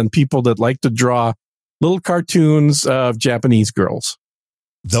active than people that like to draw little cartoons of Japanese girls.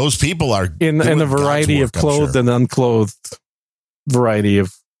 Those people are in a variety of clothed and unclothed variety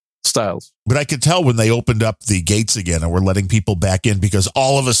of styles. But I could tell when they opened up the gates again and were letting people back in because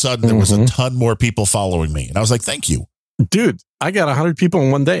all of a sudden there was a ton more people following me. And I was like, thank you. Dude, I got 100 people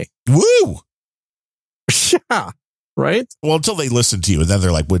in one day. Woo! Yeah. Right? Well, until they listen to you and then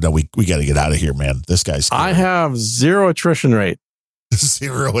they're like, well, no, we got to get out of here, man. This guy's scary. I have zero attrition rate.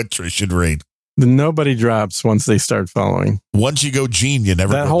 Zero attrition rate. Nobody drops once they start following. Once you go Gene, you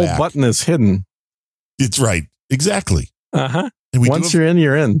never that go whole back. Button is hidden. It's right. Exactly. Uh-huh. Once you're in,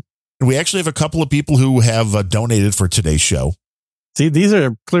 you're in. And we actually have a couple of people who have donated for today's show. See, these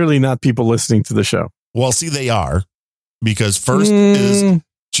are clearly not people listening to the show. Well, see, they are. Because first is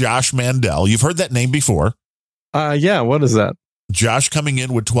Josh Mandel. You've heard that name before. Yeah, what is that? Josh coming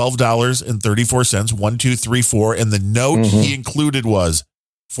in with $12.34, 1, 2, 3, 4. And the note he included was,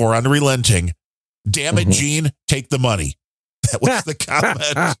 for unrelenting, damn it, Gene, take the money. That was the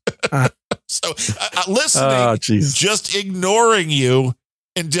comment. So listening, just ignoring you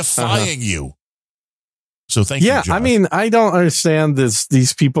and defying you. So thank you, Josh. I mean, I don't understand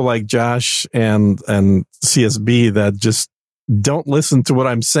these people like Josh and CSB that just don't listen to what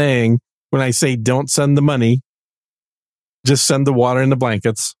I'm saying when I say don't send the money. Just send the water and the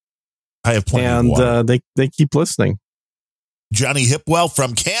blankets. I have plenty of water. And they keep listening. Johnny Hipwell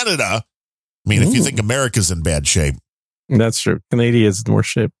from Canada. I mean, if you think America's in bad shape. That's true. Canada is in worse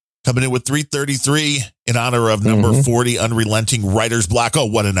shape. Coming in with 333 in honor of number 40, Unrelenting Writer's Block. Oh,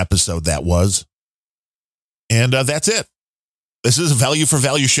 what an episode that was. And that's it. This is a value for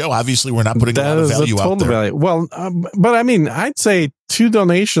value show. Obviously, we're not putting a lot of value out there. Value. Well, but I mean, I'd say 2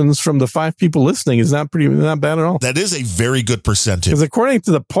 donations from the 5 people listening is not bad at all. That is a very good percentage. Because according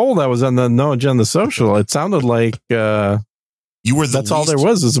to the poll that was on the No Agenda Social, it sounded like you were that's all there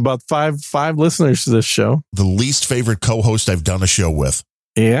was. It's about five listeners to this show. The least favorite co-host I've done a show with.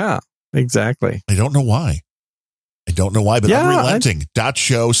 Yeah, exactly. I don't know why. But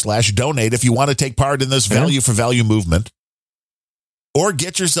unrelenting.show/donate if you want to take part in this value for value movement. Or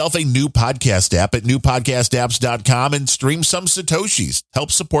get yourself a new podcast app at newpodcastapps.com and stream some Satoshis.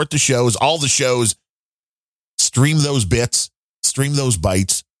 Help support the shows, all the shows. Stream those bits, stream those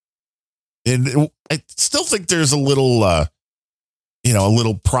bytes. And I still think there's a little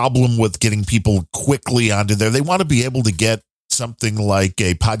problem with getting people quickly onto there. They want to be able to get something like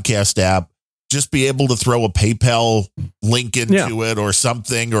a podcast app, just be able to throw a PayPal link into it or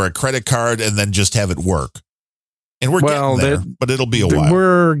something, or a credit card, and then just have it work. And we're getting there, but it'll be a while.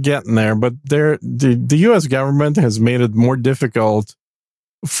 We're getting there, but the U.S. government has made it more difficult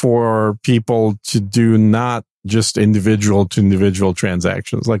for people to do not just individual to individual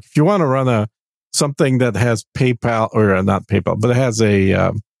transactions. Like if you want to run something that has PayPal, or not PayPal, but it has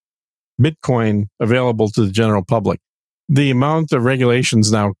a Bitcoin available to the general public, the amount of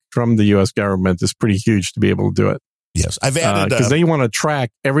regulations now from the U.S. government is pretty huge to be able to do it. Yes, I've added because they want to track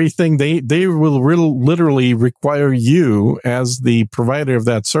everything. They will literally require you as the provider of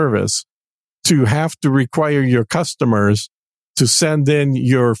that service to have to require your customers to send in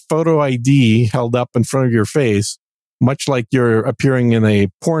your photo ID held up in front of your face, much like you're appearing in a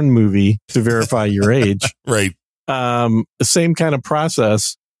porn movie to verify your age. Right. The same kind of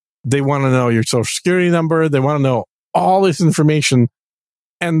process. They want to know your social security number. They want to know all this information.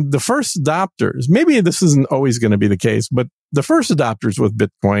 And the first adopters, maybe this isn't always going to be the case, but the first adopters with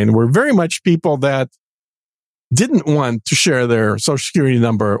Bitcoin were very much people that didn't want to share their social security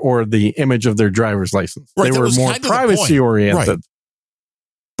number or the image of their driver's license. Right, they were more privacy oriented. Right.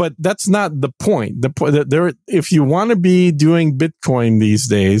 But that's not the point. The point that if you want to be doing Bitcoin these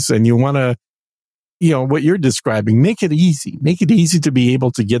days and you want to, what you're describing, make it easy. Make it easy to be able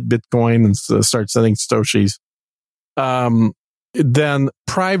to get Bitcoin and start sending Satoshis. then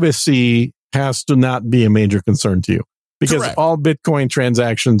privacy has to not be a major concern to you because Correct. all Bitcoin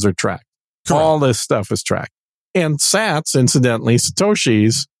transactions are tracked. Correct. All this stuff is tracked. And sats, incidentally,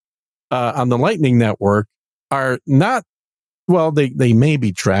 Satoshis on the Lightning Network are not, well, they may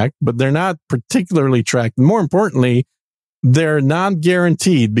be tracked, but they're not particularly tracked. More importantly, they're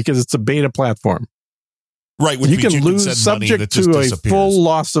non-guaranteed because it's a beta platform. Right. You can lose subject to a full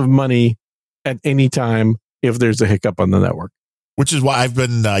loss of money at any time if there's a hiccup on the network. Which is why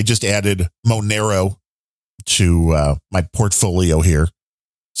I just added Monero to my portfolio here.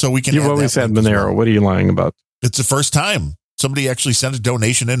 So we can. You've always had Monero. Well. What are you lying about? It's the first time somebody actually sent a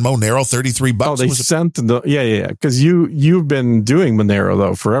donation in Monero, $33. Oh, they sent yeah. Because you've been doing Monero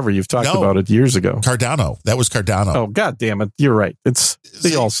though forever. You've talked about it years ago. Cardano. That was Cardano. Oh, God damn it! You're right.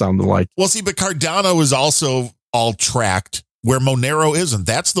 They all sound alike. Well, see, but Cardano is also all tracked where Monero isn't.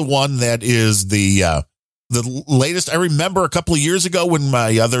 That's the one that is the latest. I remember a couple of years ago when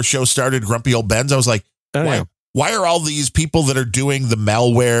my other show started, Grumpy Old Ben's. I was like, why are all these people that are doing the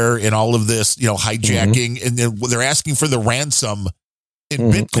malware and all of this, hijacking, and they're asking for the ransom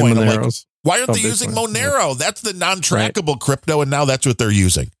in Bitcoin? I'm like, why aren't they using Monero? Yeah. That's the non-trackable crypto, and now that's what they're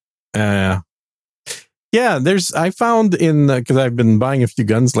using. Yeah, I found because I've been buying a few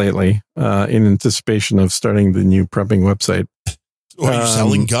guns lately in anticipation of starting the new prepping website. Are you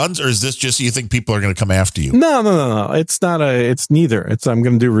selling guns, or is this just you think people are going to come after you? No. It's not it's neither. I'm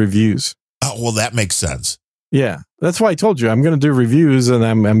going to do reviews. Oh, well, that makes sense. Yeah, that's why I told you I'm going to do reviews, and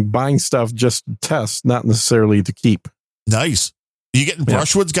I'm buying stuff just to test, not necessarily to keep. Nice. Are you getting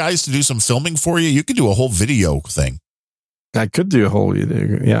Brushwoods guys to do some filming for you? You could do a whole video thing. I could do a whole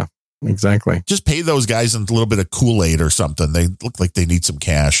video. Yeah, exactly. Just pay those guys a little bit of Kool-Aid or something. They look like they need some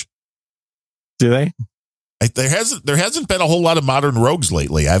cash. Do they? There hasn't been a whole lot of modern rogues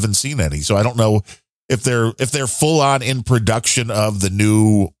lately. I haven't seen any, so I don't know if they're full on in production of the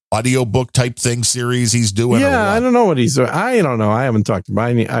new audiobook type thing series he's doing. Yeah, I don't know what he's doing. I don't know. I haven't talked to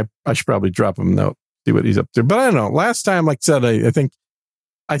him. I should probably drop him a note, see what he's up to. But I don't know. Last time, like I said, I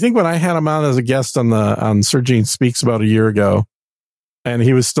think when I had him on as a guest on Sergine Speaks about a year ago, and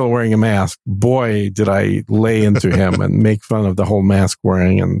he was still wearing a mask, boy, did I lay into him and make fun of the whole mask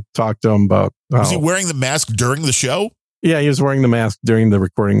wearing and talk to him about. Was he wearing the mask during the show? Yeah, he was wearing the mask during the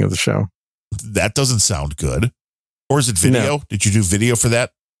recording of the show. That doesn't sound good. Or is it video? No. Did you do video for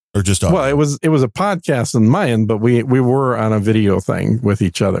that? Or just audio? Well, it was a podcast on my end, but we were on a video thing with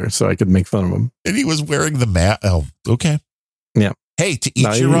each other, so I could make fun of him. And he was wearing the mask. Oh, okay. Yeah. Hey, to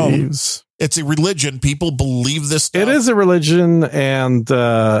each your own. It's a religion. People believe this stuff. It is a religion, and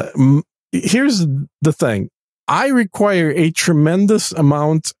here's the thing. I require a tremendous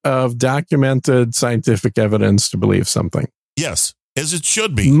amount of documented scientific evidence to believe something. Yes, as it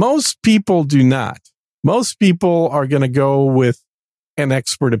should be. Most people do not. Most people are going to go with an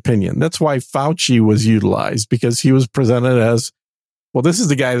expert opinion. That's why Fauci was utilized, because he was presented as, well, this is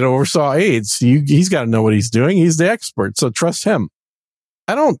the guy that oversaw AIDS. He's got to know what he's doing. He's the expert, so trust him.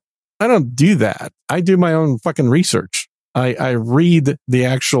 I don't do that. I do my own fucking research. I read the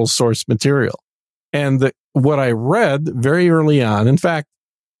actual source material. And what I read very early on, in fact,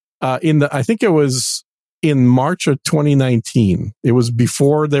 I think it was in March of 2019. It was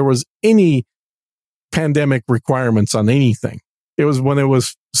before there was any pandemic requirements on anything. It was when it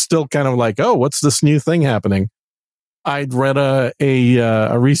was still kind of like, oh, what's this new thing happening? I'd read a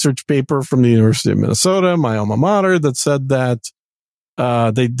research paper from the University of Minnesota, my alma mater, that said that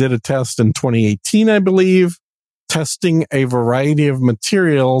they did a test in 2018, I believe, testing a variety of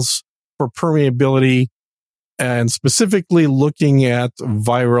materials for permeability and specifically looking at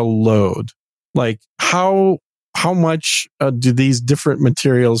viral load. Like how much do these different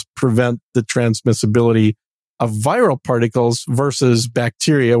materials prevent the transmissibility of viral particles versus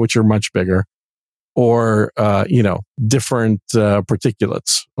bacteria, which are much bigger, or, different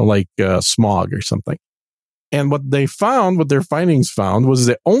particulates like smog or something. And what their findings found was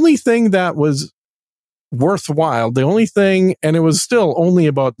the only thing that was worthwhile, and it was still only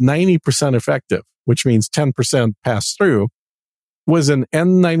about 90% effective, which means 10% pass through, was an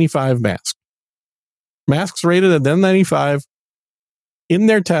N95 mask. Masks rated at N95 in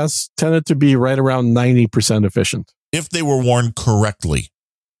their tests tended to be right around 90% efficient. If they were worn correctly.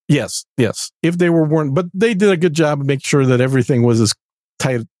 Yes. If they were worn, but they did a good job of making sure that everything was as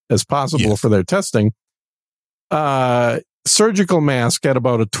tight as possible for their testing. Surgical mask had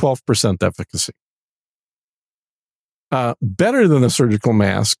about a 12% efficacy. Better than a surgical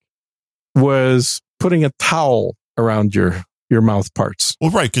mask was putting a towel around your mouth parts.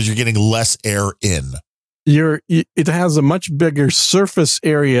 Well, right, because you're getting less air in. It has a much bigger surface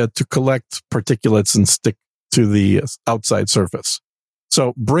area to collect particulates and stick to the outside surface.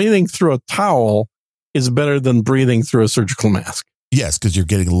 So breathing through a towel is better than breathing through a surgical mask. Yes, because you're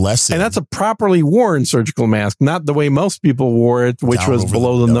getting less in. And that's a properly worn surgical mask, not the way most people wore it, which Down was over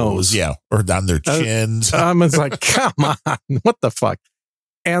below the nose. Yeah, or down their chins. It's like, come on, what the fuck?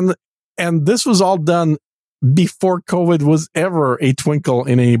 And this was all done before COVID was ever a twinkle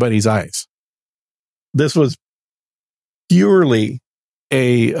in anybody's eyes. This was purely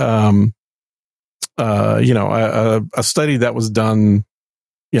a study that was done.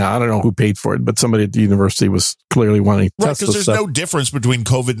 Yeah, I don't know who paid for it, but somebody at the university was clearly wanting to test this because there's no difference between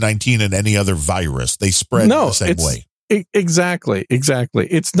COVID-19 and any other virus. They spread the same way. Exactly.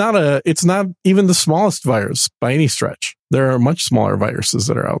 It's not even the smallest virus by any stretch. There are much smaller viruses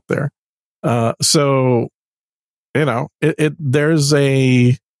that are out there.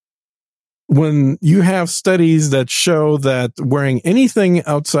 When you have studies that show that wearing anything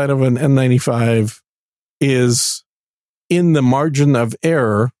outside of an N95 is in the margin of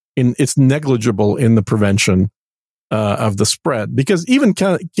error, it's negligible in the prevention of the spread. Because even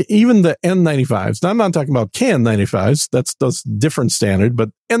the N95s, now I'm not talking about KN95s, that's different standard, but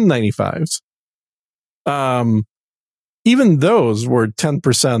N95s, even those were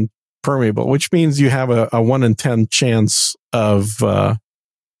 10% permeable, which means you have a 1 in 10 chance of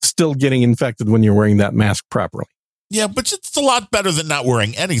still getting infected when you're wearing that mask properly. Yeah, but it's a lot better than not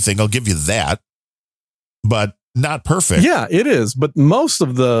wearing anything. I'll give you that. But not perfect. Yeah, it is. But most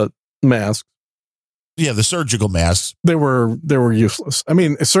of the masks, the surgical masks, they were useless. I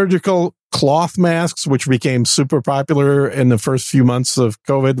mean, surgical cloth masks, which became super popular in the first few months of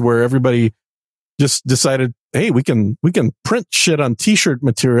COVID, where everybody just decided, hey, we can print shit on t-shirt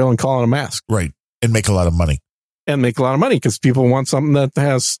material and call it a mask. Right. And make a lot of money. Because people want something that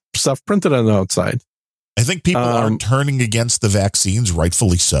has stuff printed on the outside. I think people are turning against the vaccines,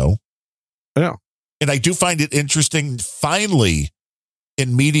 rightfully so. Yeah. And I do find it interesting, finally,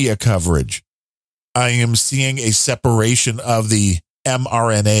 in media coverage, I am seeing a separation of the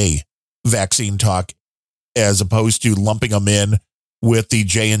mRNA vaccine talk as opposed to lumping them in with the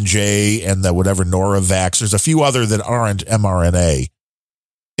J&J and the whatever Noravax. There's a few other that aren't mRNA.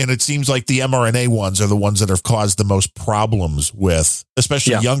 And it seems like the mRNA ones are the ones that have caused the most problems with,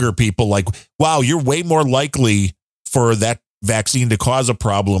 especially younger people. Like, wow, you're way more likely for that vaccine to cause a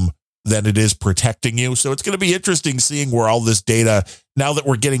problem than it is protecting you. So it's going to be interesting seeing where all this data, now that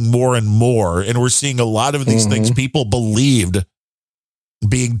we're getting more and more, and we're seeing a lot of these things people believed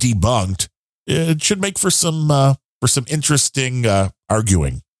being debunked, it should make for some interesting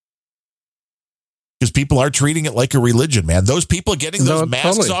arguing. Because people are treating it like a religion, man. Those people getting those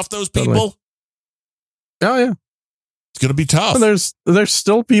masks off those people. Oh, yeah. It's going to be tough. Well, there's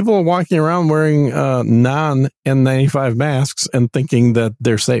still people walking around wearing non-N95 masks and thinking that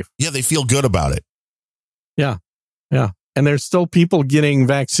they're safe. Yeah, they feel good about it. Yeah. And there's still people getting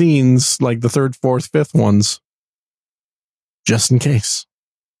vaccines like the 3rd, 4th, 5th ones just in case.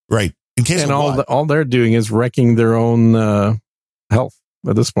 Right. In case and of all they're doing is wrecking their own health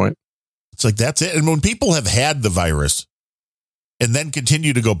at this point. It's like, that's it. And when people have had the virus and then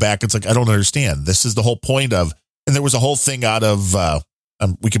continue to go back, it's like, I don't understand. This is the whole point of, and there was a whole thing out of,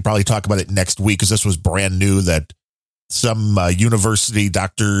 we could probably talk about it next week because this was brand new, that some university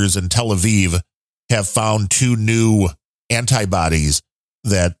doctors in Tel Aviv have found 2 new antibodies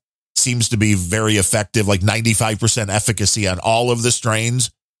that seems to be very effective, like 95% efficacy on all of the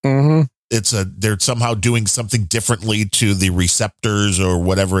strains. Mm-hmm. They're somehow doing something differently to the receptors or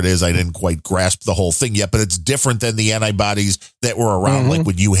whatever it is. I didn't quite grasp the whole thing yet, but it's different than the antibodies that were around like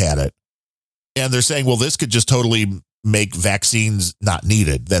when you had it. And they're saying, well, this could just totally make vaccines not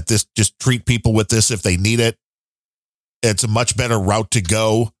needed, that this just treat people with this if they need it. It's a much better route to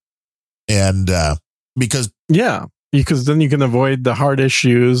go. And because then you can avoid the heart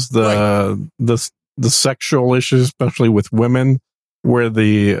issues, the sexual issues, especially with women, where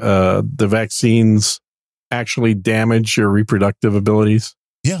the vaccines actually damage your reproductive abilities.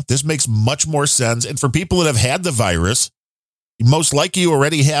 Yeah, this makes much more sense. And for people that have had the virus, most likely you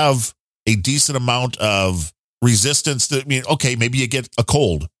already have a decent amount of resistance to, okay, maybe you get a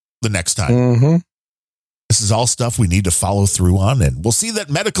cold the next time. Mm-hmm. This is all stuff we need to follow through on. And we'll see that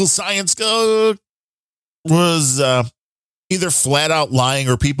medical science was either flat out lying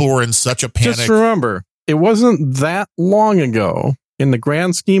or people were in such a panic. Just remember, it wasn't that long ago, in the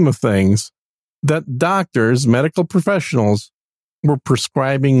grand scheme of things, that doctors, medical professionals, were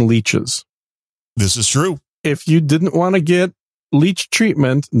prescribing leeches. This is true. If you didn't want to get leech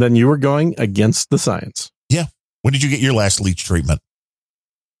treatment, then you were going against the science. Yeah. When did you get your last leech treatment?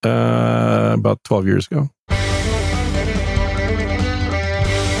 About 12 years ago.